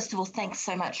 First of all, thanks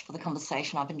so much for the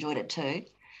conversation. I've enjoyed it too.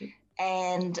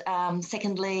 And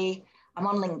secondly, I'm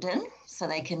on LinkedIn, so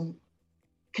they can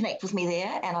connect with me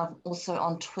there. And I'm also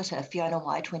on Twitter,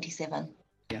 FionaY27.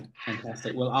 Yeah,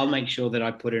 fantastic. Well, I'll make sure that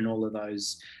I put in all of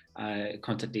those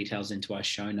contact details into our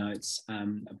show notes.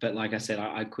 But like I said,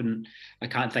 I can't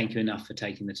thank you enough for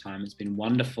taking the time. It's been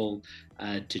wonderful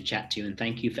to chat to you, and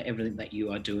thank you for everything that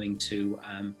you are doing to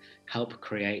help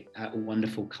create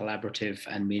wonderful, collaborative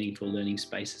and meaningful learning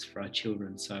spaces for our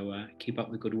children. So keep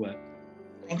up the good work.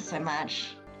 Thanks so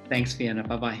much. Thanks, Fiona.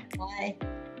 Bye-bye. Bye.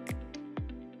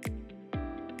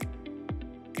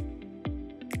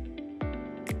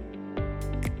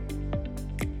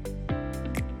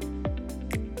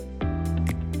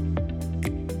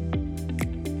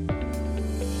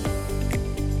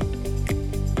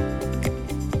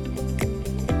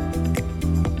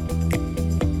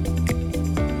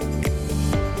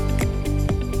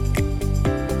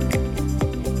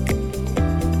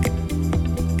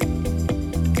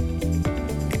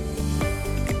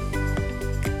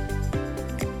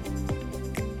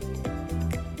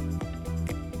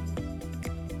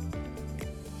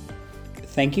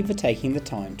 Thank you for taking the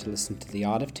time to listen to the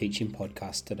Art of Teaching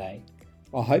podcast today.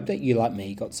 I hope that you, like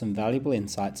me, got some valuable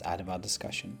insights out of our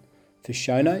discussion. For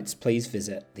show notes, please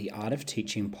visit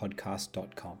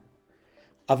theartofteachingpodcast.com.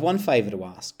 I've one favour to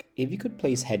ask. If you could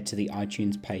please head to the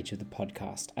iTunes page of the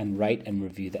podcast and rate and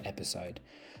review the episode.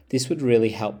 This would really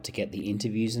help to get the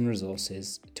interviews and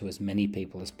resources to as many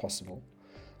people as possible.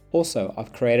 Also,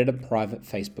 I've created a private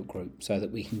Facebook group so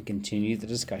that we can continue the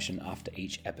discussion after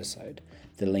each episode.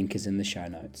 The link is in the show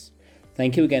notes.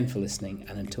 Thank you again for listening,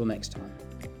 and until next time.